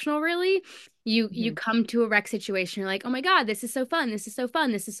professional, really, you mhm. come to a rec situation, you're like, oh my God, this is so fun, this is so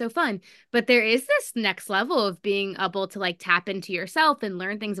fun, this is so fun. But there is this next level of being able to like tap into yourself and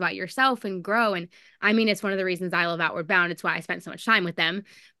learn things about yourself and grow. And I mean, it's one of the reasons I love Outward Bound. It's why I spent so much time with them.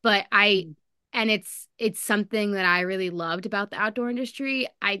 But and it's something that I really loved about the outdoor industry.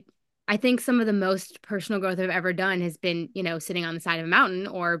 I think some of the most personal growth I've ever done has been, sitting on the side of a mountain.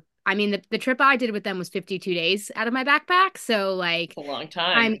 Or I mean, the trip I did with them was 52 days out of my backpack. So like It's a long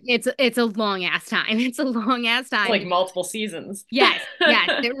time. it's a long ass time. It's a long ass It's time. like multiple seasons. Yes,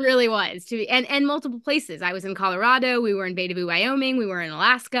 yes, it really was to be, and multiple places. I was in Colorado, we were in Beta Boo, Wyoming, we were in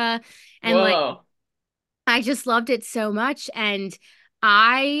Alaska, and like Whoa. I just loved it so much. And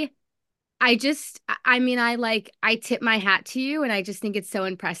I I mean, I tip my hat to you, and I just think it's so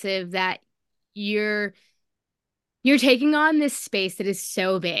impressive that you're you're taking on this space that is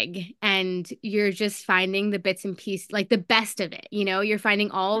so big, and you're just finding the bits and pieces, like the best of it. You're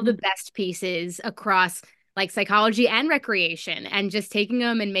finding all of the Mhm. best pieces across like psychology and recreation, and just taking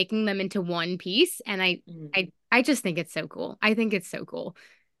them and making them into one piece. And Mhm. I just think it's so cool. I think it's so cool.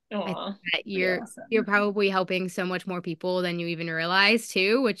 I think Aw, that Pretty you're awesome. probably helping so much more people than you even realize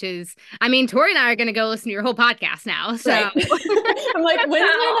too, which is, I mean, Tori and I are going to go listen to your whole podcast now. So Right. I'm like, when's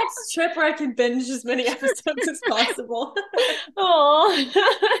my next trip where I can binge as many episodes as possible? oh,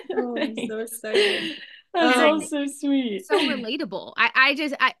 Oh, I'm so thanks. excited. That's all Um, so sweet. so relatable.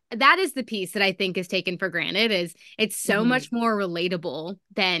 That is the piece that I think is taken for granted, is it's so Mhm. much more relatable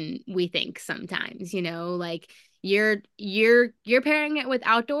than we think sometimes, like you're pairing it with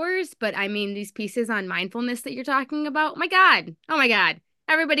outdoors, but I mean these pieces on mindfulness that you're talking about, my God. Oh my God.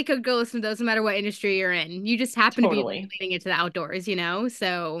 Everybody could go listen to those no matter what industry you're in. You just happen to be Totally. relating it to the outdoors.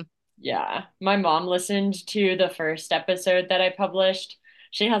 So Yeah. My mom listened to the first episode that I published.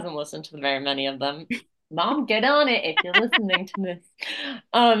 She hasn't listened to very many of them. Mom, get on it if you're listening to this.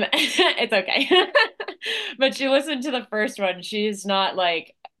 It's okay. But she listened to the first one. She's not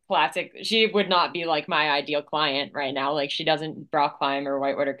like classic. She would not be like my ideal client right now. Like she doesn't rock climb or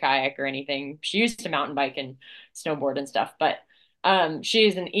whitewater kayak or anything. She used to mountain bike and snowboard and stuff, but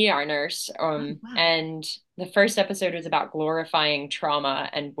she's an ER nurse. oh, wow. And the first episode was about glorifying trauma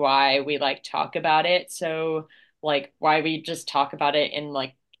and why we like talk about it. So like why we just talk about it in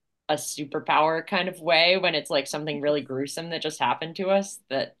like a superpower kind of way when it's like something really gruesome that just happened to us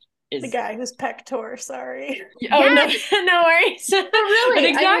that The is guy who's pector, sorry. oh no Yes, no worries but but really, I mean, but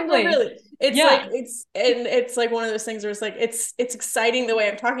exactly really, It's Yeah. like it's like one of those things where it's like it's exciting the way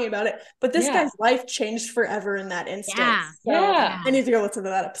I'm talking about it, but this guy's life changed forever in that instance. Yeah. So Yeah. I need to go listen to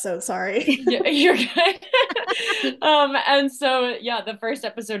that episode. Sorry. Yeah, you're good. And so yeah, the first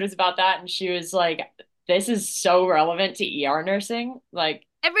episode is about that, and she was like, "This is so relevant to ER nursing." Like,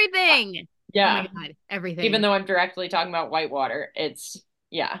 Everything. yeah, Oh my God, everything. even though I'm directly talking about whitewater, it's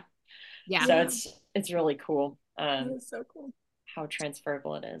yeah. Yeah. So it's really cool. That's so cool. How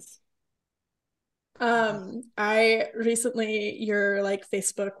transferable it is. I recently, your like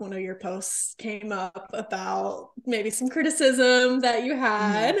Facebook, one of your posts came up about maybe some criticism that you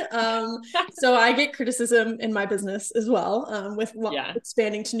had. So I get criticism in my business as well, with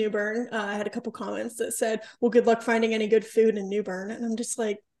expanding to New Bern. I had a couple comments that said, well, good luck finding any good food in New Bern. And I'm just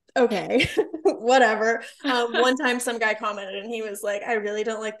like, okay, whatever. One time some guy commented and he was like, I really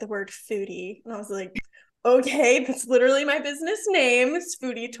don't like the word foodie. And I was like, okay, that's literally my business name. It's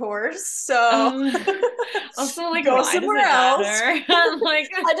Foodie Tours. So also, like, go why somewhere does else. it like,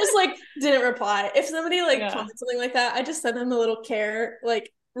 I just like didn't reply. If somebody like comments something like that, I just send them a little care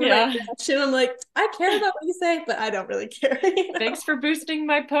like reaction. I'm like, I care about what you say, but I don't really care. You know? Thanks for boosting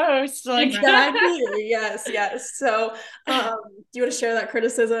my post. Like, exactly. Yes. So do you want to share that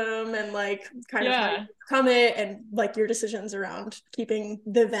criticism and like kind of how you overcome it and like your decisions around keeping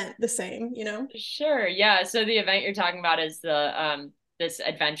the event the same, you know? Sure. Yeah. So the event you're talking about is the this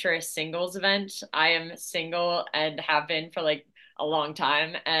adventurous singles event. I am single and have been for like a long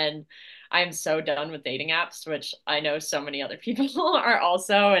time, and I'm so done with dating apps, which I know so many other people are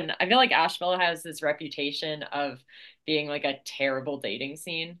also. And I feel like Asheville has this reputation of being like a terrible dating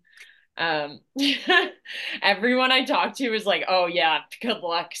scene. Everyone I talk to is like, oh yeah, good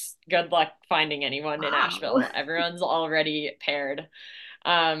luck finding anyone in Asheville. Everyone's already paired.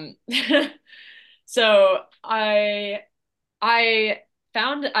 So I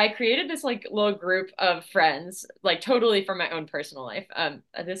created this like little group of friends, like totally from my own personal life.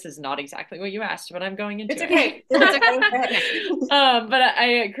 This is not exactly what you asked, but I'm going into it's okay. But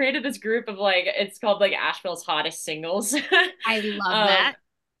I created this group of like, it's called like Asheville's hottest singles. I love that.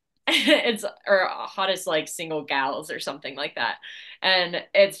 It's or hottest like single gals or something like that. And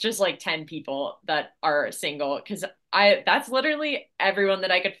it's just like 10 people that are single because that's literally everyone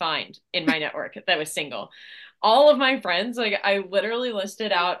that I could find in my network that was single. All of my friends, like I literally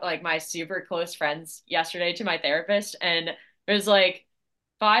listed out like my super close friends yesterday to my therapist, and there's like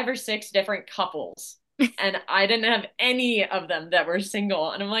 5 or 6 different couples. And I didn't have any of them that were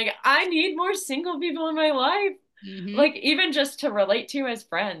single. And I'm like, I need more single people in my life. Like even just to relate to as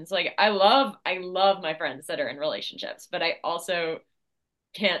friends. Like I love my friends that are in relationships, but I also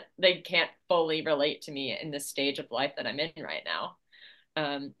they can't fully relate to me in this stage of life that I'm in right now.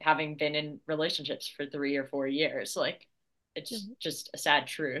 Having been in relationships for 3 or 4 years, like it's just a sad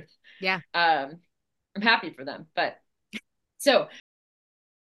truth. Yeah. I'm happy for them, but so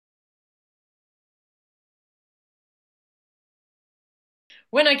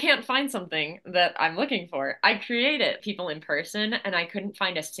when I can't find something that I'm looking for, I create people in person, and I couldn't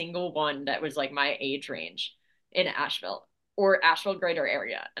find a single one that was like my age range in Asheville or Asheville greater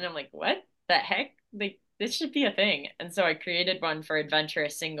area. And I'm like, what the heck? Like, this should be a thing. And so I created one for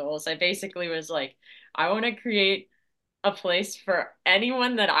adventurous singles. I basically was like, I want to create a place for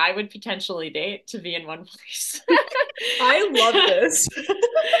anyone that I would potentially date to be in one place. I love this.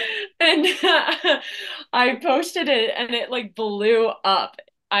 And I posted it and it like blew up.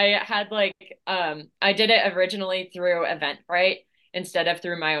 I had like I did it originally through Eventbrite instead of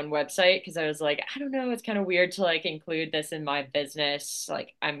through my own website because I was like, I don't know, it's kind of weird to like include this in my business.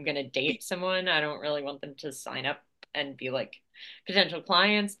 Like I'm gonna date someone. I don't really want them to sign up and be like potential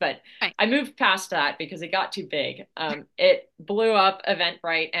clients, but I moved past that because it got too big. It blew up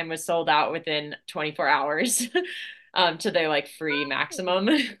Eventbrite and was sold out within 24 hours to their like free maximum,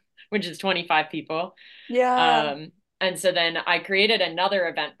 which is 25 people. Yeah. And so then I created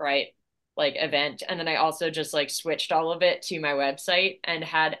another Eventbrite like event, and then I also just like switched all of it to my website and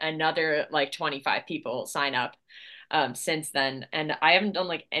had another like 25 people sign up since then. And I haven't done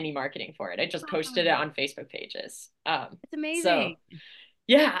like any marketing for it. I just posted it on Facebook pages. It's amazing. So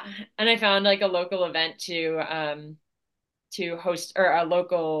yeah. And I found like a local event to host, or a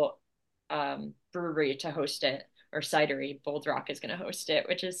local brewery to host it, or cidery. Bold Rock is going to host it,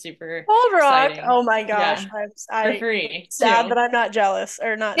 which is super Bold Rock. exciting. Oh my gosh. Yeah. I'm for free. sad too. that I'm not jealous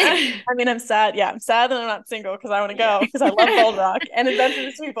or not. I mean, I'm sad. Yeah, I'm sad that I'm not single because I want to go because I love Bold Rock and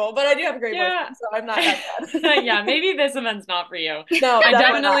adventurous people. But I do have a great boyfriend, so I'm not that bad. Yeah, maybe this event's not for you. No, I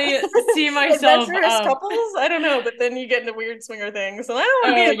definitely see myself. Adventurous couples. I don't know, but then you get into weird swinger things, and I don't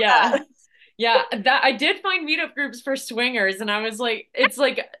want to be in that. Yeah, that I did find meetup groups for swingers, and I was like, it's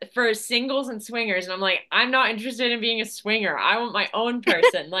like for singles and swingers, and I'm like, I'm not interested in being a swinger. I want my own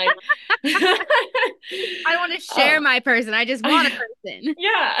person. Like, I want to share oh, my person. I just want a person.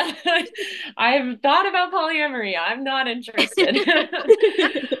 yeah, I've thought about polyamory. I'm not interested.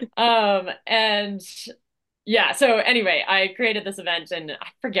 And yeah, so anyway, I created this event, and I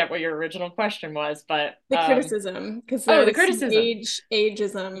forget what your original question was, but The criticism, because oh, the there's some criticism.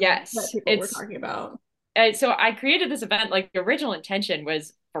 ageism that Yes, people were it's talking about. so I created this event. Like the original intention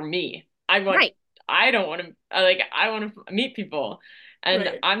was for me. Right. I don't want to like I want to meet people, and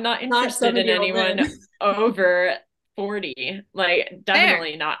Right. I'm not Not interested in 70-year-old men. anyone over 40. Like Fair.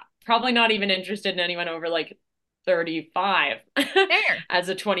 definitely not. Probably not even interested in anyone over like 35 Fair. as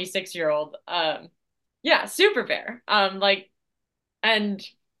a 26-year-old. Yeah, super fair. Like, and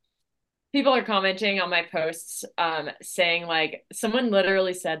people are commenting on my posts, saying like someone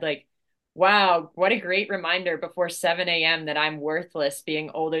literally said like, wow, what a great reminder before 7 a.m. that I'm worthless being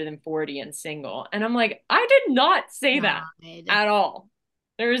older than 40 and single. And I'm like, I did not say that God. at all.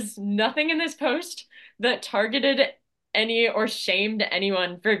 There's nothing in this post that targeted any or shamed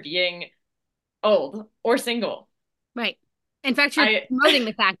anyone for being old or single. Right. In fact, you're I, promoting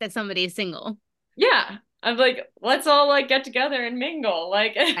the fact that somebody is single. yeah, I'm like, let's all like get together and mingle.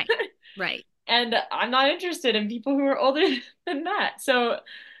 Like, Right. Right. and I'm not interested in people who are older than that. So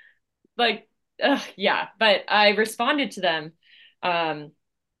like, yeah, but I responded to them, um,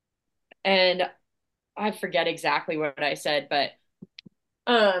 and I forget exactly what I said, but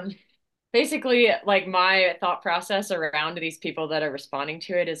um, basically, like my thought process around these people that are responding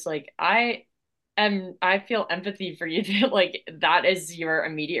to it is like, I feel empathy for you that like that is your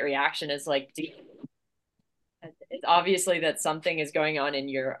immediate reaction is like, it's obviously that something is going on in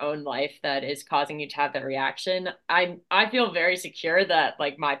your own life that is causing you to have that reaction. I feel very secure that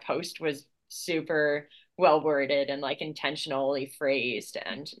like my post was super well worded and like intentionally phrased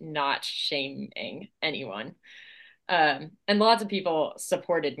and not shaming anyone. And lots of people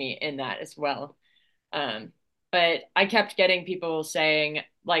supported me in that as well. Um, but I kept getting people saying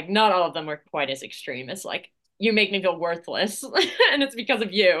like not all of them were quite as extreme as like you make me feel worthless and it's because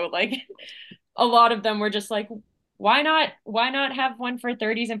of you. Like a lot of them were just like, why not have one for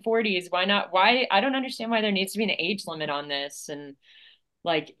 30s and 40s? Why not? Why? I don't understand why there needs to be an age limit on this. And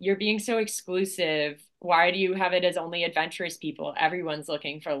like, you're being so exclusive. Why do you have it as only adventurous people? Everyone's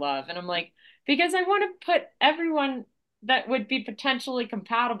looking for love. And I'm like, because I want to put everyone that would be potentially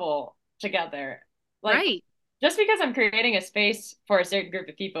compatible together. Like, Right. just because I'm creating a space for a certain group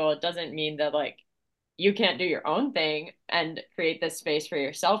of people, it doesn't mean that like you can't do your own thing and create this space for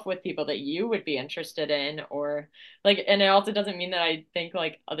yourself with people that you would be interested in or like and it also doesn't mean that I think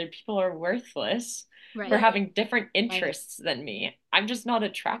like other people are worthless for Right. Right. having different Right. interests than me. I'm just not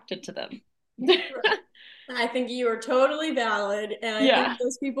attracted to them. Right. I think you are totally valid, and I think Yeah.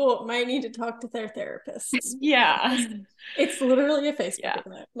 those people might need to talk to their therapists. Yeah. It's literally a Facebook Yeah.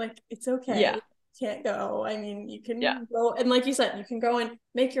 event. Like, it's okay. Yeah. You can't go. I mean, you Yeah. can go, and like you said, you can go and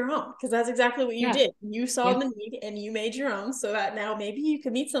make your own because that's exactly what you Yeah. did. You saw Yeah. the need and you made your own so that now maybe you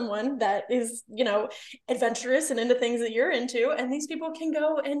can meet someone that is, adventurous and into things that you're into, and these people can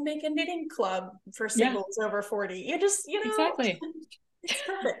go and make a knitting club for Yeah. singles over 40. You just, Exactly. it's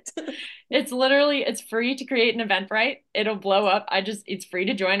perfect. It's literally it's free to create an Eventbrite. It'll blow up. It's free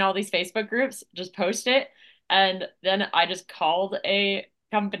to join all these Facebook groups. Just post it. And then I just called a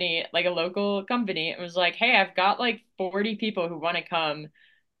company, like a local company. It was like, hey, I've got like 40 people who want to come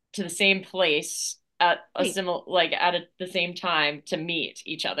to the same place at a Right. similar like at the same time to meet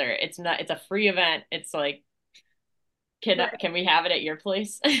each other. It's a free event. It's like Right. can we have it at your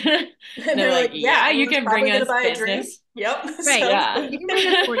place? And They're they're like, like, yeah, yeah, you everyone's can bring probably gonna us buy a drink. business. Yep. Right. Sounds Yeah. You good. can bring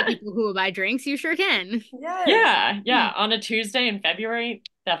us 40 people who will buy drinks. You sure can. Yes. Yeah, yeah. On a Tuesday in February,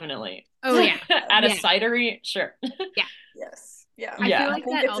 definitely. Oh, yeah. At a Yeah. cidery, sure. Yeah. Yes. Yeah. I feel Yeah. I like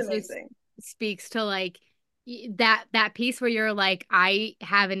think that it's also amazing. speaks to like that piece where you're like, I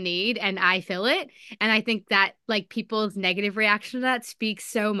have a need and I fill it. And I think that like people's negative reaction to that speaks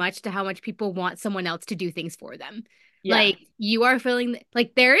so much to how much people want someone else to do things for them. Yeah. Like you are feeling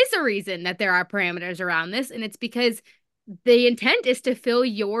like there is a reason that there are parameters around this, and it's because the intent is to fill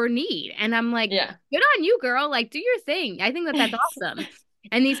your need. And I'm like, Yeah. good on you, girl. Like, do your thing. I think that that's awesome.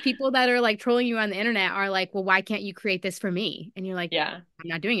 And these people that are like trolling you on the internet are like, well, why can't you create this for me? And you're like, Yeah. I'm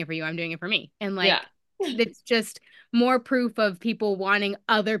not doing it for you. I'm doing it for me. And Yeah. like, it's just more proof of people wanting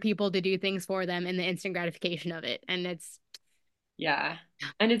other people to do things for them and the instant gratification of it. And it's, Yeah.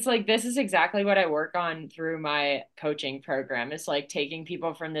 And it's like this is exactly what I work on through my coaching program. It's like taking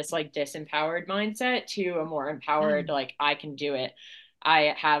people from this like disempowered mindset to a more empowered, like I can do it.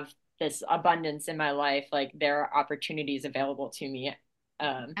 I have this abundance in my life, like there are opportunities available to me.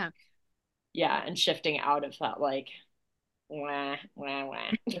 Oh. Yeah, and shifting out of that like wah, wah,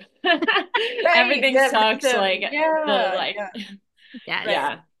 wah. Right. Everything sucks. Like the Yeah. like Yeah. Yes. Right.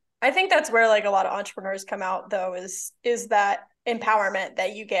 yeah. I think that's where like a lot of entrepreneurs come out though is that empowerment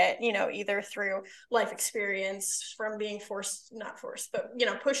that you get, you know, either through life experience from being not forced, but you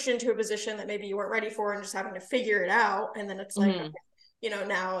know, pushed into a position that maybe you weren't ready for and just having to figure it out. And then it's like, Mhm. okay, you know,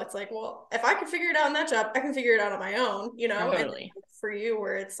 now it's like, well, if I can figure it out in that job, I can figure it out on my own, you know, and Totally. for you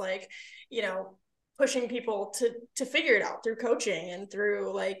where it's like, you know, pushing people to figure it out through coaching and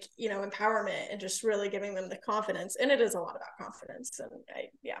through like, you know, empowerment and just really giving them the confidence. And it is a lot about confidence. And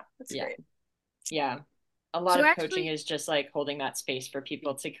yeah, it's Yeah. great. Yeah. A lot So of coaching actually, is just like holding that space for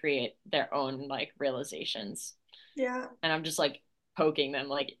people to create their own like realizations. Yeah. And I'm just like poking them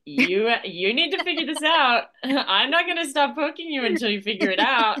like you need to figure this out. I'm not gonna stop poking you until you figure it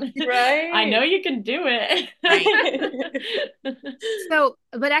out. I know Right. you can do it. right. So,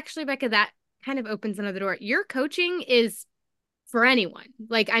 but actually, Becca, that kind of opens another door. Your coaching is for anyone.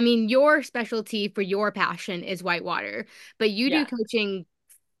 Like, I mean, your specialty for your passion is whitewater, but you do Yeah. coaching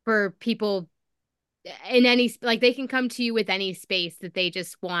for people in any, like, they can come to you with any space that they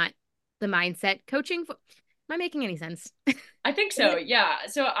just want the mindset coaching for. Am I making any sense? I think so. Yeah.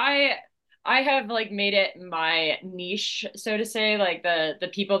 So I have like made it my niche, so to say, like the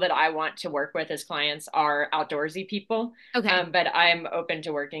people that I want to work with as clients are outdoorsy people. Okay. But I'm open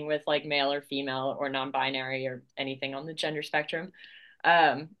to working with like male or female or non-binary or anything on the gender spectrum.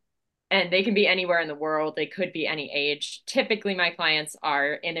 Um, and they can be anywhere in the world. They could be any age. Typically, my clients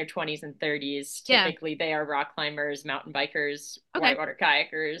are in their 20s and 30s. Yeah. Typically, they are rock climbers, mountain bikers, Okay. whitewater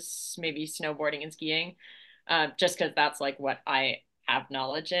kayakers, maybe snowboarding and skiing, just because that's like what I have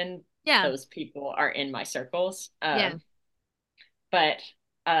knowledge in. Yeah. Those people are in my circles. Yeah. But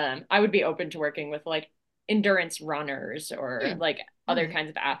I would be open to working with like endurance runners or Hmm. like All other right. kinds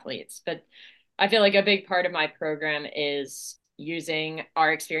of athletes. But I feel like a big part of my program is using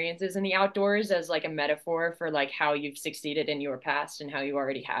our experiences in the outdoors as like a metaphor for like how you've succeeded in your past and how you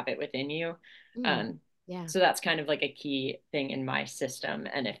already have it within you. Mm. Um, Yeah. so that's kind of like a key thing in my system.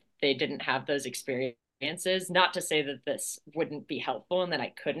 And if they didn't have those experiences, not to say that this wouldn't be helpful and that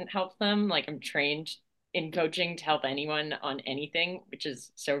I couldn't help them, like I'm trained in coaching to help anyone on anything, which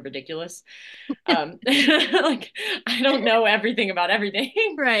is so ridiculous. Like I don't know everything about everything.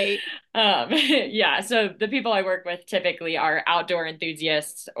 Right. Yeah, so the people I work with typically are outdoor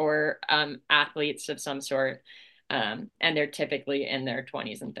enthusiasts or athletes of some sort, and they're typically in their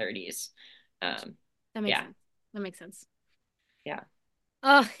 20s and 30s. That makes Yeah, sense. That makes sense. yeah,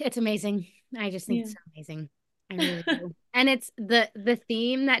 Oh, it's amazing. I just think it's yeah. so amazing. I really do. And it's the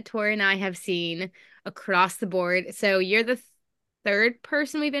theme that Tori and I have seen across the board. So you're the third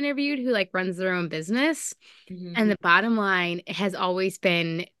person we've interviewed who like runs their own business. Mhm. And the bottom line has always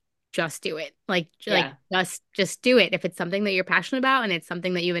been just do it. Like Yeah, just do it. If it's something that you're passionate about and it's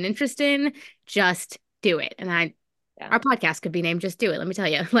something that you have an interest in, just do it. And yeah. our podcast could be named Just Do It, let me tell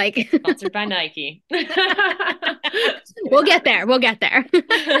you. Like Sponsored by Nike. we'll get there. We'll get there.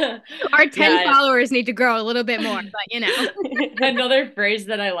 Our 10 Yeah, followers need to grow a little bit more, but you know. another phrase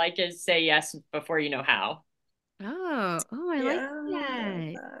that I like is say yes before you know how. Oh, I like Yeah, I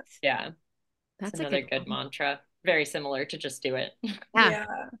like that. that. Yeah, it's That's a another good good one. mantra. Very similar to just do it. Yeah. Yeah.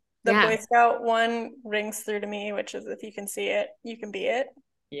 The Yeah. Boy Scout one rings through to me, which is if you can see it, you can be it.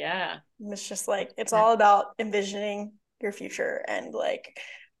 Yeah, And it's just like it's Yeah. all about envisioning your future and like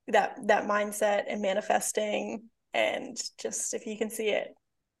that mindset and manifesting and just if you can see it,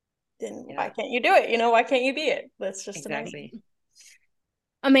 then why yeah, can't you do it? You know, why can't you be it? That's just exactly. amazing.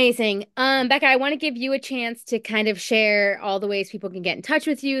 Amazing. Becca, I want to give you a chance to kind of share all the ways people can get in touch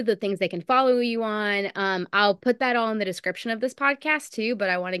with you, the things they can follow you on. I'll put that all in the description of this podcast too, but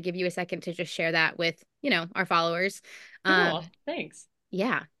I want to give you a second to just share that with, our followers. Um, Cool. Thanks.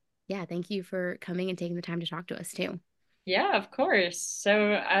 yeah. Yeah. Thank you for coming and taking the time to talk to us too. Yeah, of course. So,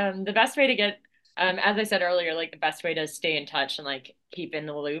 the best way to get, as I said earlier, like the best way to stay in touch and like keep in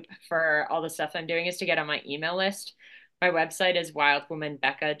the loop for all the stuff I'm doing is to get on my email list. My website is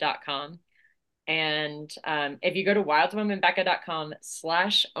wildwomanbecca.com. And if you go to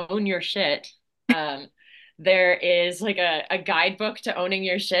wildwomanbecca.com/own your shit, there is like a guidebook to owning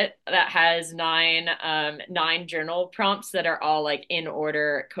your shit that has nine journal prompts that are all like in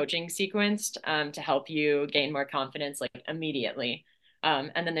order coaching sequenced to help you gain more confidence like immediately.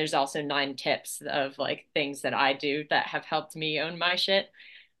 And then there's also 9 tips of like things that I do that have helped me own my shit.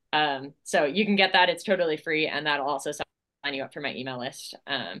 So you can get that. It's totally free, and that'll also sign you up for my email list.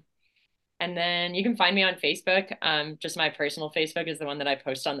 And then you can find me on Facebook. Just my personal Facebook is the one that I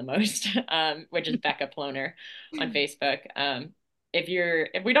post on the most, which is Becca Ploner on Facebook.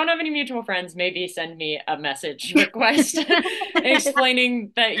 If we don't have any mutual friends, maybe send me a message request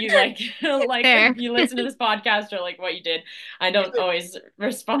explaining that you you listen to this podcast or like what you did. I don't always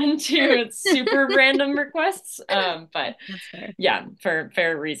respond to super random requests. But yeah, for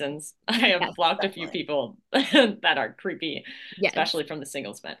fair reasons. I have blocked a few people that are creepy, especially from the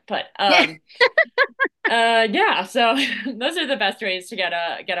singles men. But yeah, so those are the best ways to get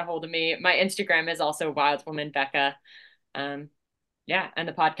a hold of me. My Instagram is also Wild Woman Becca. Yeah, and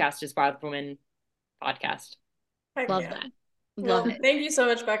the podcast is Wild Woman Podcast. Love that. Well, thank you so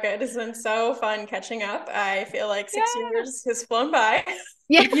much, Becca. It has been so fun catching up. I feel like 6 years has flown by.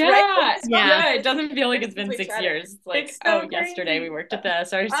 Yeah. Right? Yeah. It doesn't feel like it's been 6 years. It's like, yesterday we worked at the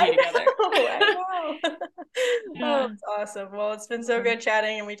SRC together. I know. Oh, it's awesome. Well, it's been so good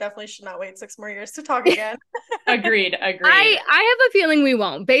chatting, and we definitely should not wait 6 more years to talk again. Agreed. I have a feeling we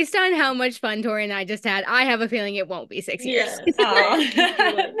won't. Based on how much fun Tori and I just had, I have a feeling it won't be 6 years.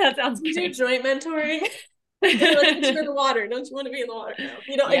 That sounds good. Do joint mentoring. Let's get you in the water. Don't you want to be in the water now? If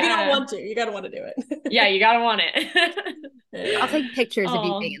you don't want to, you gotta want to do it. Yeah, you gotta want it. I'll take pictures of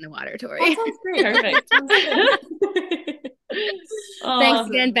you being in the water, Tori. That sounds great. Perfect. Thanks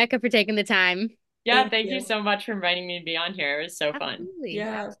again, Becca, for taking the time. Yeah, thank you so much for inviting me to be on here. It was so fun.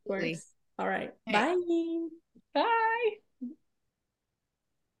 Yeah, of course. All right. Bye. Bye.